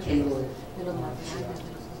you tailor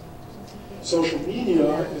social media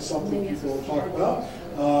is something people talk about.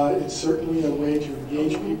 It's certainly a way to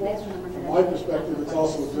engage people. From my perspective, it's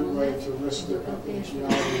also a good way to risk their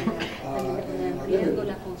confidentiality and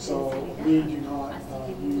anonymity. So we do not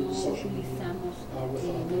use social media with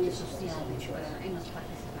our participants.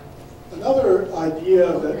 Another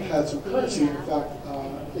idea that had some currency, in fact,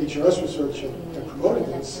 HRS research had promoted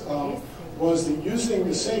this, was that using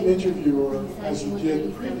the same interviewer as you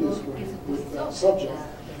did previously with that subject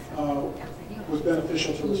was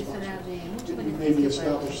beneficial to response. You maybe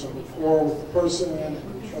establish some rapport with the person and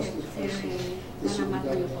you trust this person. This would be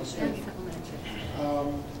better than stranger.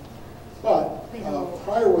 But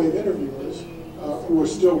prior wave interviewers who are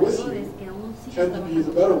still with you tend to be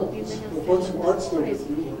the better ones. The ones who aren't still with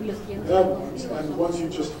you are the bad ones, and the ones you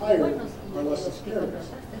just hired are less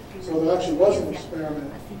experienced. So there actually was an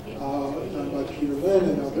experiment done by Peter Lynn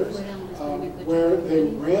and others where they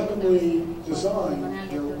randomly designed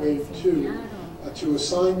their wave 2 to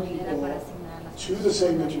assign people to the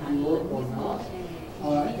same interviewer or not,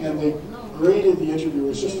 and they graded the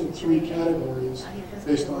interviewers just in 3 categories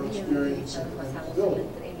based on experience and ability.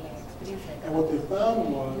 And what they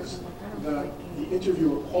found was that the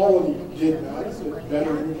interviewer quality did matter, that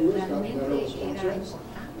better interviewers got better response rates,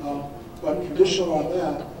 but conditional on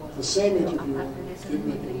that, the same interviewer didn't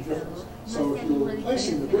make any difference. So if you were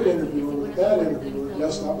replacing the good interviewer with a bad interviewer,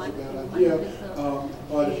 yes, that was a bad idea,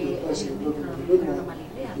 but if you're replacing a good one with a good one,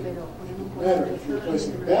 it didn't matter. If you're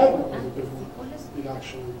replacing a bad one with a good one, it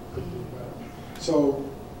actually could be better. So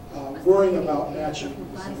worrying about matching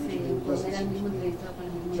the same interviewer doesn't seem to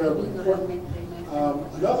be terribly important.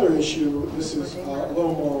 Another issue, this is a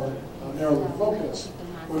little more narrowly focused.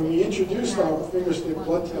 When we introduced our finger-stick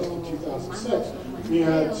blood test in 2006, we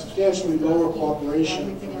had substantially lower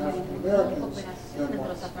cooperation from African Americans than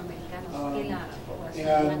whites.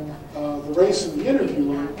 And the race of the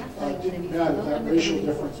interviewer didn't matter. That racial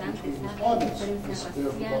difference between respondents was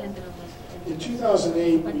there for both. In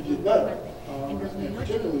 2008, we did better, and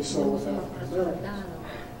particularly so with African Americans.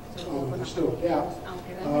 There's still a gap.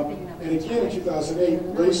 And again, in 2008,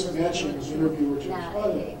 race matching as interviewer to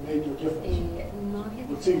respondent made no difference.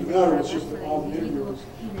 What seemed to matter was just that all the interviewers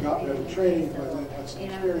got better training, by then had some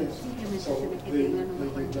experience, so they did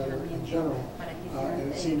better in general.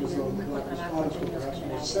 And it seemed as though the black respondents were perhaps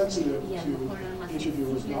more sensitive to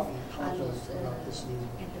interviewers not being confident about this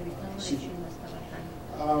new procedure.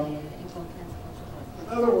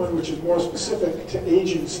 Another one, which is more specific to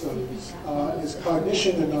aging studies, is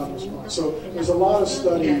cognition and non-response. So there's a lot of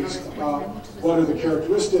studies about what are the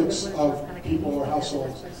characteristics of people or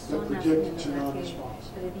households that predict to non-response.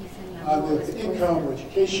 The income or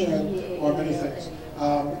education or many things.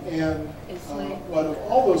 But of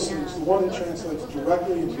all those things, the one that translates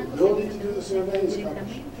directly into ability to do the survey is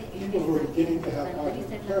cognition. People who are beginning to have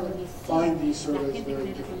cognitive impairment find these surveys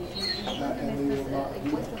very difficult, and they will not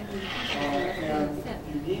do them. And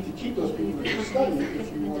you need to keep those people in your study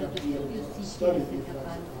if you want to be able to study the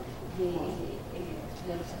effects of cognitive.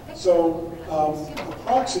 So a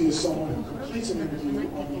proxy is someone who completes an interview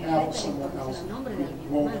on behalf of someone else who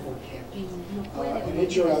won't for campus. And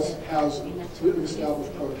HRS has a completely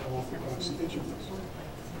established protocol for proxy interviews.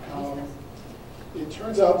 It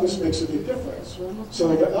turns out this makes a big difference.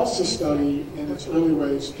 So the ELSA study in its early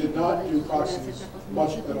ways did not do proxies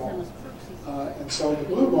much at all. And so the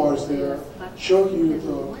blue bars there show you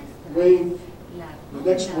the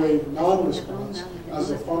next wave non-response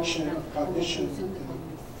as a function of cognition in the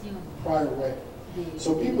prior wave.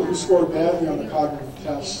 So people who scored badly on the cognitive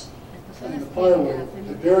tests in the prior wave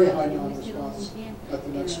had very high non-response at the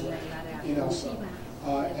next wave in ELSA.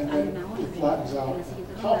 And then it flattens out at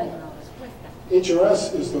the top line.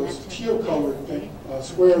 HRS is those teal-colored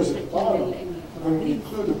squares at the bottom. When we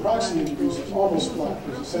include the proxy interviews, it's almost flat.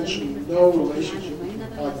 There's essentially no relationship between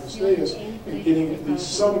cognitive status and getting at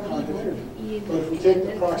least some kind of interview. But if we take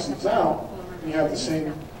the proxies out, we have the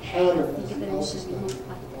same pattern as the ELSA study.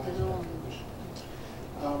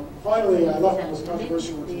 Finally, I left the most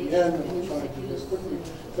controversial one to the end, and I'll try to do this quickly.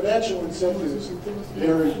 Financial incentives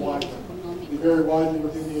vary widely. they vary widely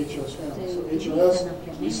within the HRS family. So HRS,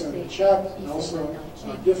 we send a check and also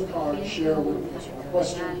a gift card, share with answer my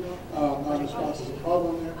question. Non-response is a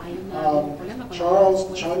problem there. Charles,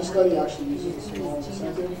 the China study actually uses a small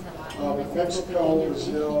incentive. Mexico,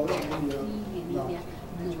 Brazil, and India, no.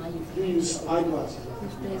 You use eyeglasses.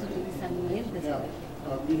 Yeah,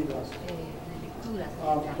 reading glasses.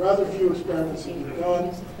 Rather few experiments have been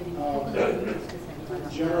done. In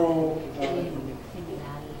general,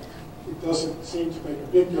 it doesn't seem to make a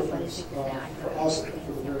big difference for us and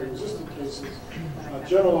for the very resistant cases.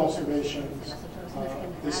 General observations,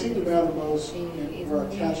 they seem to matter most where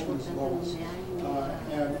attachment is lowest.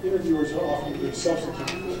 And interviewers are often a good substitute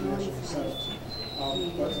for financial incentives.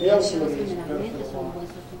 But male surveys benefit a lot.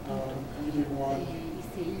 We did one.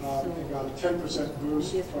 They got a 10%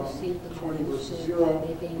 boost from 20 versus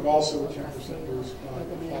 0, but also a 10% boost by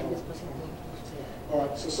the follow-up. All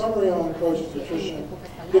right, so summary on approach to nutrition.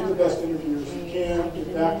 Get the best interviewers you can,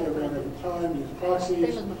 get back to everyone every time, use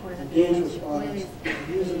proxies, engage respondents,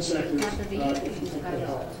 use incentives if you think they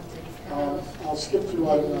help. I'll skip through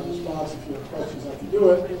item on response if you have questions after you do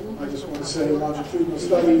it. I just want to say longitudinal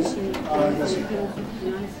studies, yes, you can.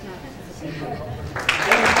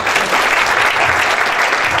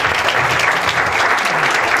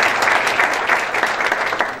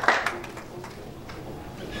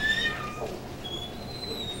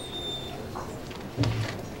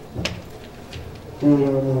 Thank you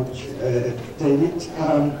very much, David.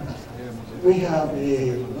 We have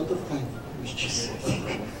a lot of time, which is, I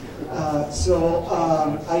think. So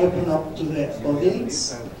I open up to the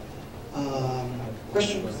audience.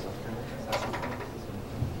 Questions?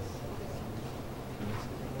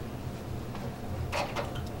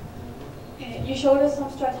 You showed us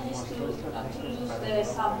some strategies to reduce the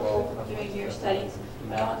sample during your studies,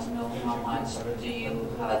 but I want to know how much do you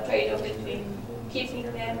have a trade-off between keeping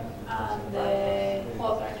them and the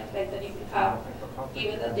mothering effect that you could have,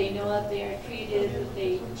 given that they know that they are treated, that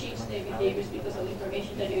they change their behaviors because of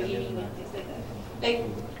information that you're giving and things like that. Like,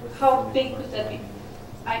 how big could that be?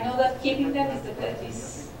 I know that keeping them is the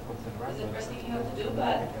first thing you have to do,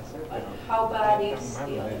 but how bad is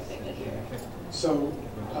the other thing that you're... So,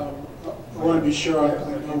 I want to be sure I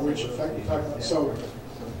know which effect you're talking about. So,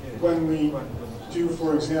 when we do,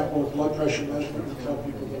 for example, blood pressure measurement, we tell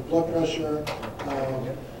people their blood pressure.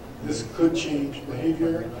 This could change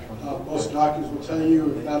behavior. Most doctors will tell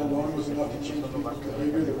you if that alone was enough to change people's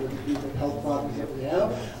behavior, there wouldn't be the health problems that we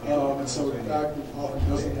have. And so, in fact, it often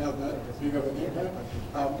doesn't have that big of an impact.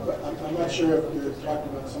 But I'm not sure if you're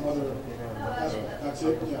talking about some other aspect. That's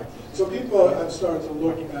it? Yeah. So people have started to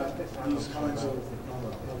look at these kinds of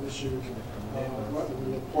issues. Whether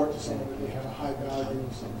we report to someone that they have a high value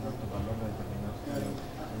of something. And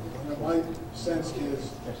my sense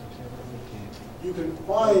is you can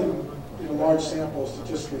find in large samples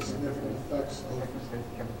statistically significant effects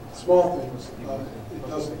of small things. It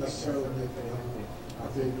doesn't necessarily make a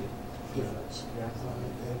big difference.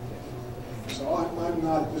 So I'm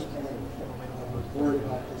not at this point worried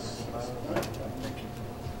about this.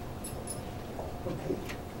 Okay.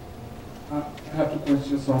 I have two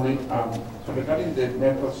questions only. So regarding the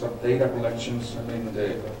methods of data collections, I mean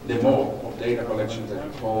the mode of data collections that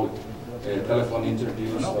you call telephone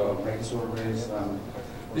interviews, mail surveys,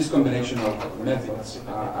 this combination of methods,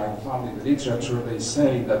 I found in the literature they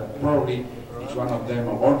say that probably each one of them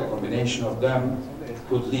or the combination of them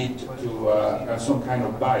could lead to some kind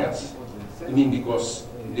of bias. I mean, because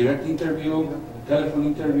direct interview, telephone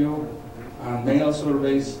interview, and mail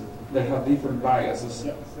surveys, they have different biases.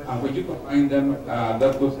 Yeah. And when you combine them,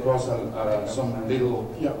 that could cause some little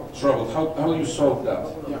trouble. How do you solve that?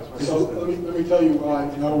 Yeah. So let me tell you why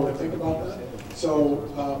I know what I think about that. So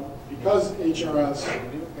because HRS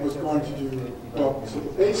was going to do, well, so the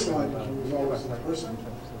baseline review was always in person.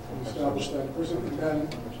 We established that in person. And then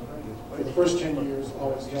for the first 10 years,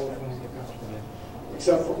 always telephone.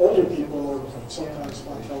 Except for older people who sometimes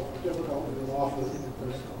find telephone difficult and would offer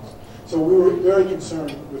in-person. So we were very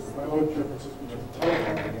concerned with mode differences between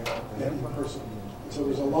telephone and in-person. So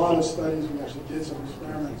there's a lot of studies. We actually did some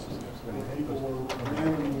experiments where people were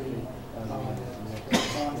randomly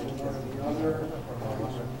trying to one or the other,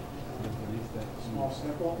 small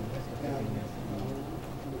sample. And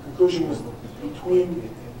the conclusion was between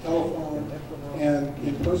telephone and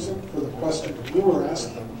in-person for the question that we were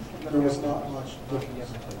asking, there was not much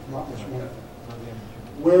difference, not much more.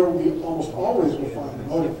 Where we almost always will find the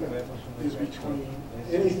motive is between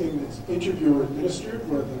anything that's interviewer administered,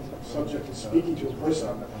 where the subject is speaking to a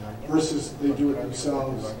person, versus they do it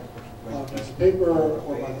themselves on a piece of paper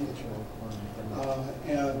or by the internet.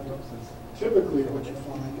 And typically what you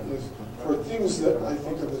find is for things things that I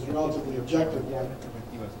think of as relatively objective, like,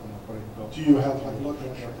 do you have high blood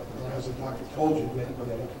pressure? Or has a doctor told you you have high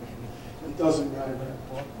blood pressure? It doesn't matter very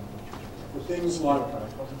much. For things like,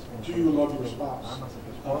 do you love your spouse?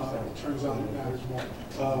 It turns out it matters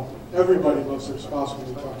more. Everybody loves their spouse when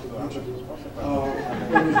we talk to the interviewer.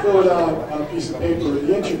 When you fill it out on a piece of paper or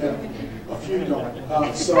the internet, a few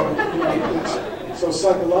don't. So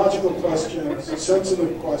psychological questions,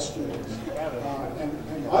 sensitive questions, and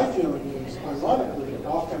my feeling is, ironically,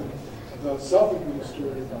 often the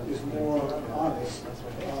self-administered is more honest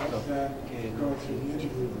than going through the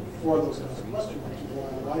interview for those kinds of questions, which is why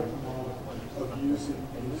I like the model of using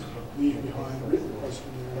these leave-behind written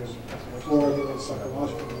questionnaires for the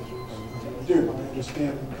psychological measures. I do. I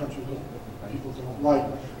understand in countries that people don't write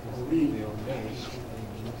or read.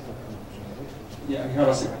 Yeah, I have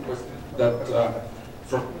a second question. That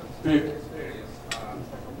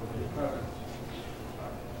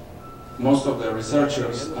most of the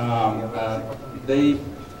researchers,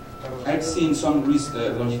 I've seen some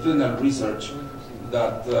longitudinal research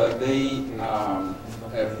that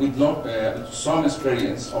with some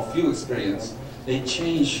experience or few experience, they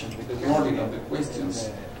change the wording of the questions.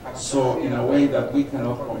 So in a way that we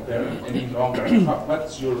cannot compare any longer.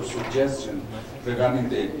 What's your suggestion regarding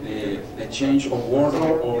the change of wording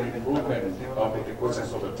or improvement of the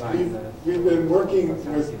questions over time? We've been working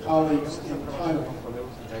with colleagues in Thailand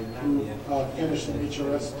who finished an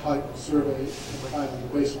HRS type survey in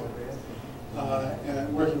Thailand, the baseline,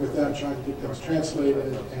 and working with them, trying to get those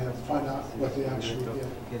translated and find out what they actually did.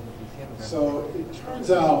 So it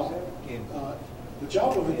turns out the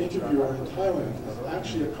job of an interviewer in Thailand is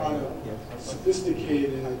actually a kind of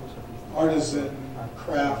sophisticated artisan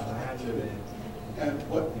craft activity. And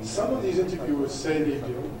what some of these interviewers say they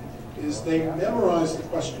do is they memorize the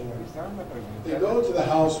questionnaire. They go to the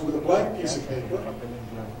house with a blank piece of paper.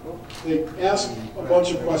 They ask a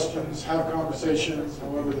bunch of questions, have conversations,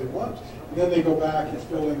 however they want, and then they go back and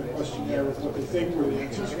fill in the questionnaire with what they think were the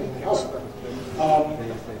answers from the house.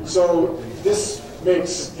 So this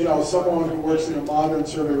makes someone who works in a modern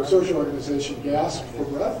survey research organization gasp for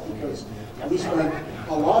breath, because we spend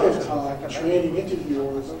a lot of time training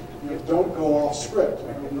interviewers. Don't go off script.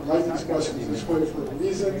 We write these questions this way for a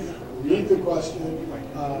reason. Read the question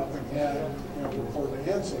and report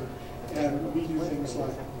the answer. And we do things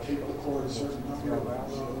like tape record a certain number of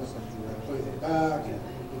those and play them back and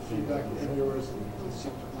give feedback to interviewers and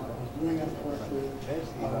something not doing it correctly.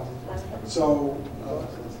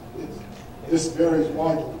 This varies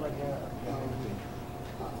widely.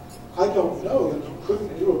 I don't know that you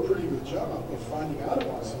couldn't do a pretty good job of finding out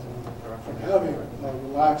about someone from having a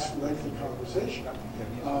relaxed, lengthy conversation.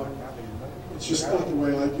 It's just not the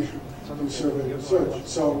way I do survey research.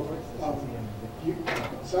 So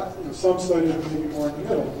some studies may be more in the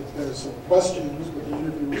middle. If there's some questions, but the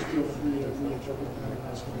interviewers feel free to reinterpret that and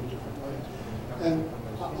ask them in a different way. And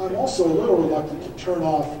I'm also a little reluctant to turn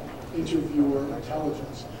off interviewer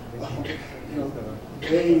intelligence.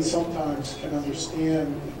 They sometimes can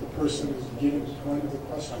understand if the person is getting the point of the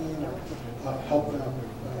question or help them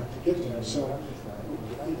to get there. So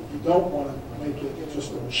you don't want to make it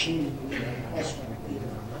just a machine question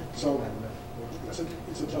either. So it's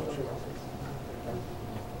a tough trade-off.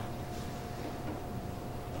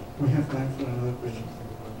 We have time for another question.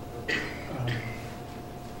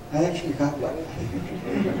 I actually have one.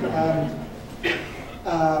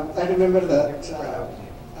 I remember that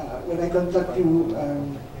when I contacted you,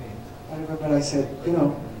 I remember I said,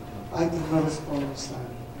 I did no response, and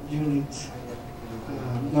unit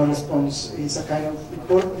no response is a kind of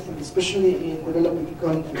important thing, especially in developing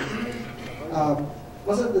countries.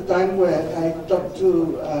 Most of the time when I talk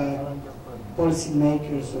to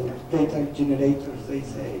policymakers or data generators, they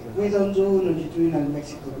say, we don't do longitudinal in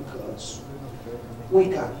Mexico because we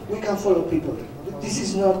can follow people. This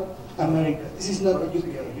is not America. This is not the UK.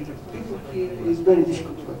 People here is very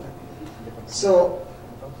difficult to contact. So,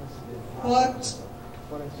 what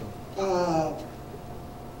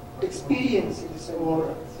experiences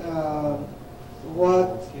or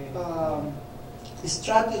what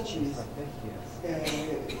strategies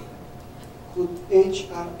could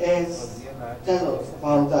HRS tell us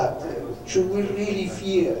about that? Should we really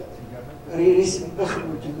fear? It is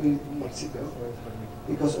impossible to do it in Mexico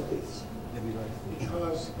because of this.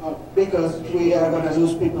 Because we are going to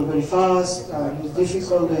lose people very fast, and it's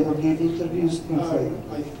difficult, they don't give interviews, things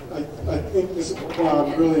like that. I think this is why I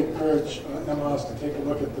would really encourage MLS to take a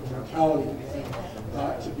look at the mortality thing,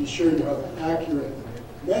 to be sure you have an accurate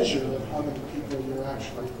measure of how many people you're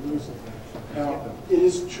actually losing. Now, it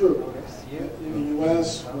is true that in the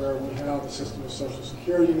U.S., where we have a system of Social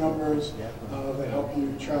Security numbers that help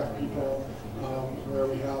you track people, where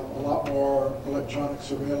we have a lot more electronic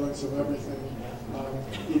surveillance of everything,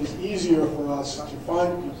 it is easier for us to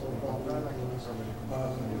find people probably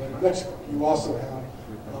than in Mexico. You also have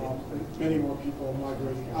many more people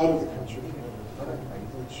migrating out of the country,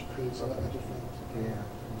 which creates a different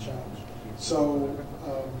challenge. So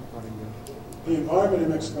the environment in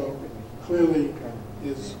Mexico clearly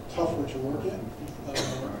is tougher to work in,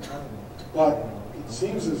 but it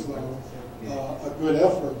seems as though a good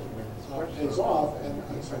effort pays off,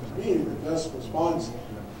 and so to me, the best response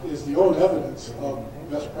is the own evidence of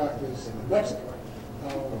best practice in Mexico.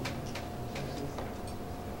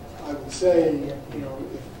 I would say, you know,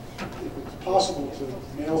 if it's possible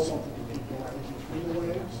to mail something to people, I think between the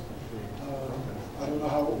waves. I don't know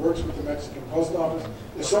how it works with the Mexican post office.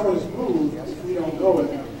 If someone has moved, if we don't know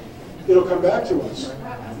it, it'll come back to us.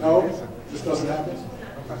 No, this doesn't happen.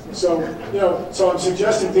 So, you know, so I'm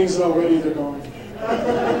suggesting things that already they're going.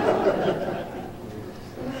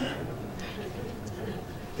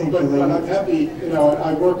 But I'm happy, you know,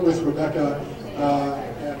 I work with Rebecca,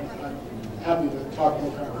 and I'm happy to talk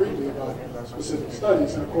more concretely about specific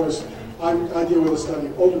studies. And of course, I deal with a study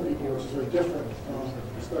of older people, which is very different from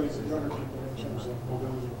studies of younger people in terms of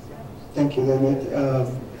mobility. Thank you, David.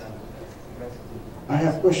 I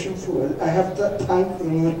have question for. I have time for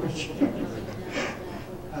another question.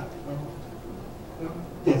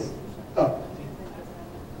 Yes. Oh.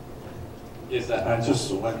 Yes, I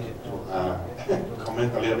just wanted to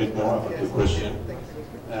comment a little bit more about the question.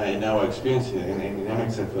 In our experience in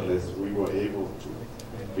MXFLS, we were able to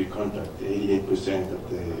recontact 88% of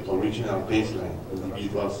the original baseline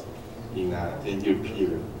individuals in a 10-year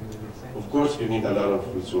period. Of course, you need a lot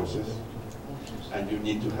of resources, and you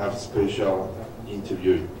need to have special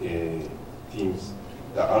interview teams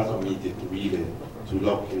that are committed to really to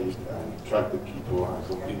locate and track the people and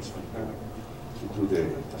convince people to do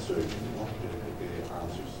the survey, the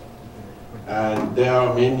answers. And there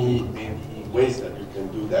are many ways that you can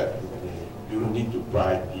do that. You don't need to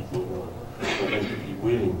bribe people for them to be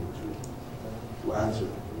willing to answer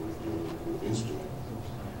your instrument.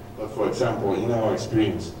 But for example, in our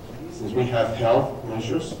experience, since we have health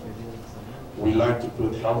measures, we like to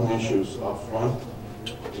put health measures up front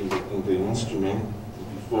in the instrument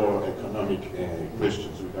before economic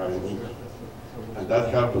questions regarding income. And that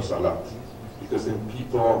helps us a lot, because then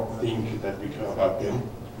people think that we care about them,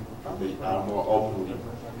 and they are more open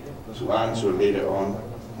to answer later on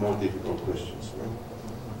more difficult questions.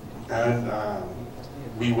 And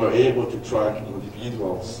we were able to track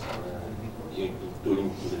individuals,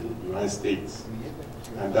 including to the United States.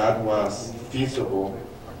 And that was feasible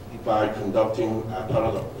by conducting a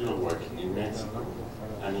parallel fieldwork in Mexico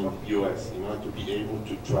and in the US in order to be able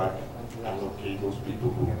to track and locate those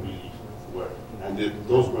people who really were. And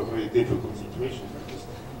those were very difficult situations, because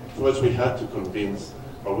first we had to convince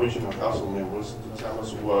original household members to tell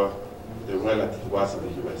us where the relative was in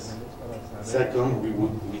the US. Second, we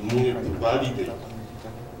needed to validate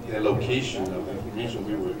the location of the information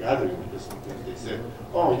we were gathering, because sometimes they said,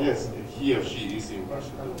 oh yes, he or she is in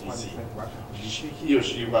Washington, D.C. He or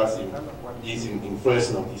she is in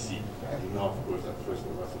Fresno, D.C. You know, of course, that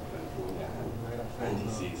Fresno was in California, and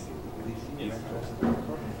D.C. is in East Coast.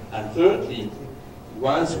 And thirdly,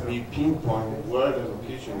 once we pinpoint where the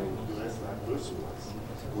location in the U.S. that person was,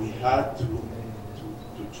 we had to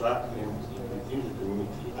track them within the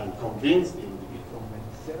community and convince the individual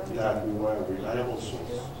that we were a reliable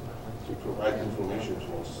source to provide information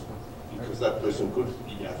to us, because that person could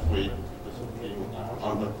be afraid because of being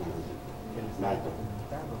undocumented migrant.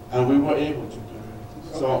 And we were able to do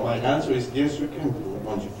it. So my answer is yes, you can do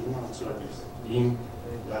longitudinal surveys in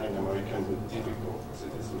Latin American with difficult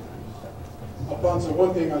citizens. Alfonso,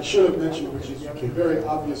 one thing I should have mentioned, which is very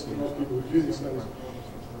obvious to most people who do these studies,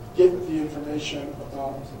 get the information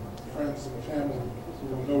about friends and family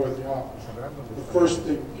who will know where they are. The first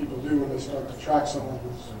thing people do when they start to track someone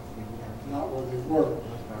who's not where they were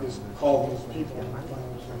is call those people and find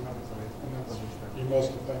out where they are. And that's your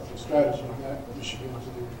most effective strategy, and that you should be able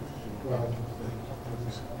to do well.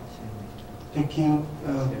 Thank you.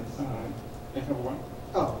 I have one.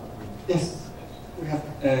 Oh, yes, we have.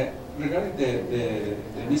 Regarding the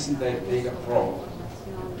missing data problem,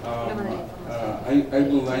 I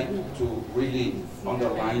would like to really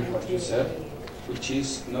underline what you said, which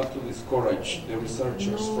is not to discourage the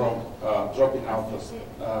researchers from dropping out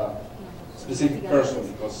a specific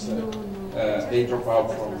person because they drop out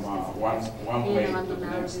from one way to the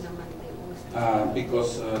next.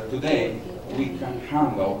 Because today we can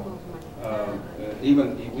handle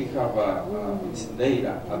even if we have missing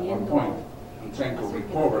data at one point and trying to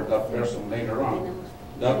recover that person later on,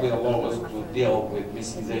 that will allow us to deal with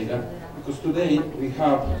missing data, because today we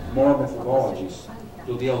have more methodologies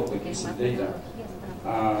to deal with missing data.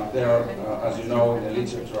 There are, as you know, in the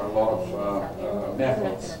literature, a lot of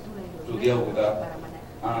methods to deal with that.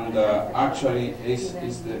 And actually,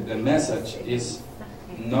 the message is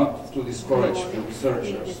not to discourage the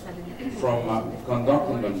researchers from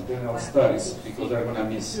conducting longitudinal studies because they're going to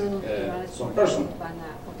miss some person.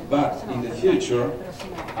 But in the future,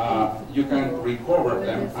 you can recover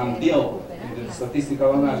them and deal in the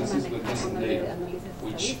statistical analysis with missing data,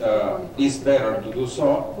 which is better to do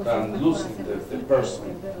so than losing the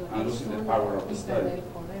person and losing the power of the study.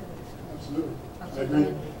 Absolutely, I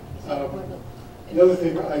agree. The other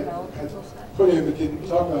thing I had put in but didn't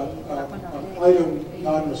talk about, item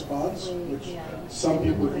non-response, which some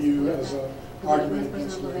people view as an argument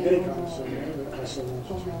against doing any kind of survey, but I still want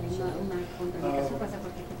to survey.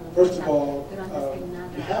 First of all,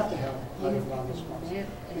 you have to have item non-response.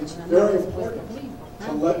 It's very important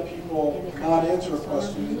to let people not answer a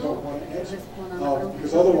question they don't want to answer,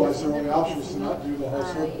 because otherwise their only option is to not do the whole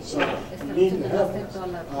survey. So you need to have this.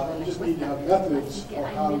 You just need to have methods for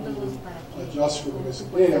how to adjust for the missing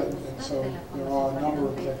data, and so there are a number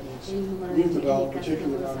of techniques we've developed,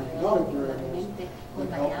 particularly around economic variables, that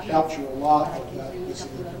help capture a lot of that missing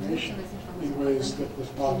information in ways that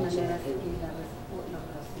respondents are favorable.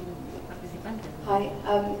 Hi,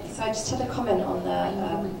 so I just had a comment on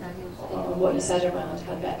on what you said around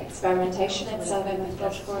kind of experimentation in survey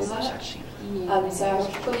methodological research. So I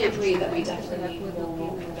fully agree that we definitely need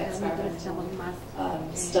more kind of experimental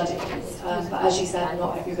studies. But as you said,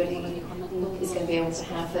 not everybody is going to be able to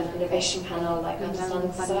have an innovation panel like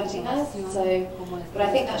Understanding Society has. So, but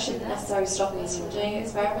I think that shouldn't necessarily stop us from doing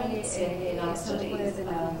experiments in our studies.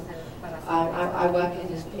 I work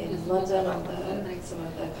in London on some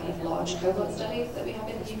of the kind of large cohort studies that we have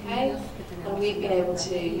in the UK, and we've been able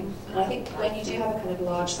to, and I think when you do have a kind of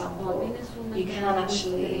large sample, you can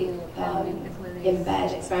actually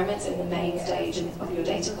embed experiments in the main stage of your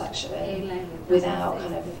data collection without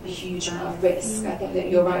kind of a huge amount of risk. I think that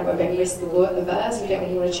you're right, we're a bit risk averse, we don't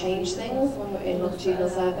really want to change things when we're in longitudinal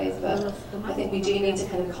surveys, but I think we do need to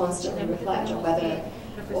kind of constantly reflect on whether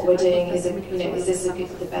what we're doing is, is this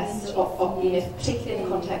the best, particularly in the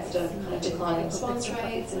context of kind of declining response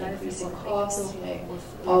rates and increasing costs,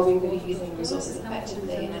 are we really using resources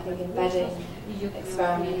effectively? And I think embedding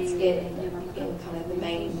experiments in kind of the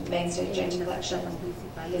main stage data collection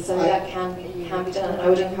is something that can be done. And I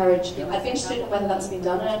would encourage, I'd be interested in whether that's been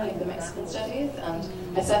done in any of the Mexican studies, and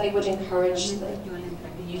I certainly would encourage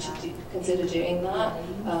you to consider doing that.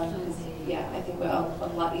 Yeah, I think we're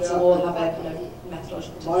unlikely to all have a kind of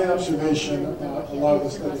methodological. My observation about a lot of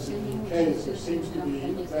the studies in the UK is there seems to be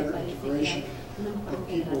a better integration of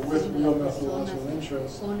people with real methodological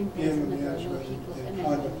interest in the management and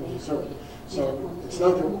conduct of research. So it's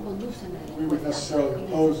not that we would necessarily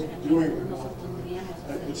oppose doing the methodology.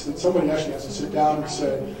 It's that somebody actually has to sit down and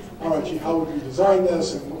say, all right, gee, how would we design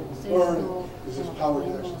this, and what would we learn? Is this powered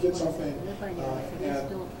to actually get something?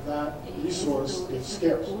 And that resource is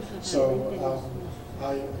scarce. So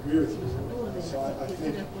I agree with you. So I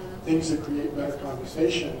think things that create better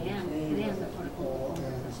conversation between people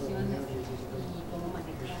and sort of managers is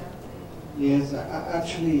Yes,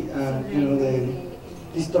 actually,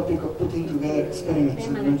 this topic of putting together experiments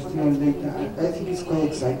and longitudinal data, I think it's quite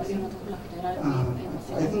exciting.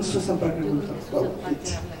 I think Susan Parker will talk about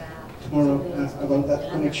it tomorrow, about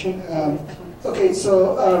that connection. Okay,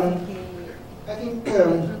 so I think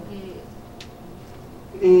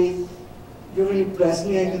if you really press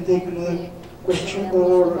me, I can take another question,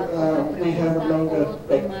 or we have a longer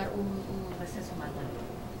break.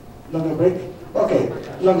 Longer break? Okay,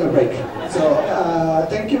 longer break. So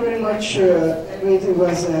thank you very much. It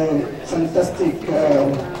was a fantastic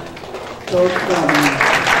talk.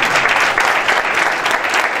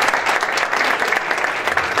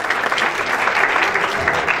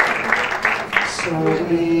 So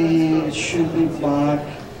we should be back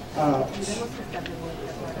at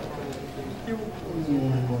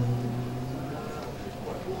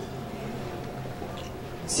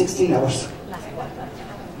 16 hours.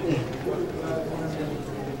 Yeah.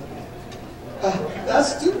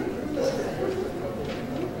 That's good.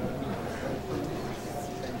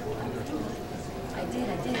 I did.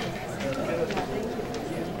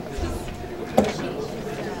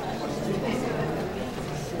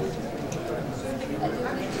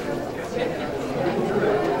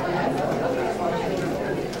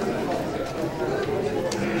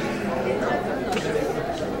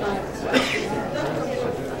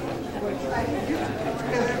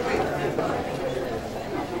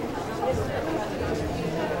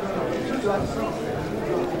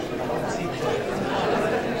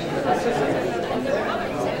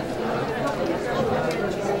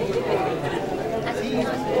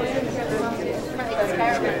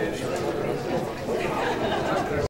 que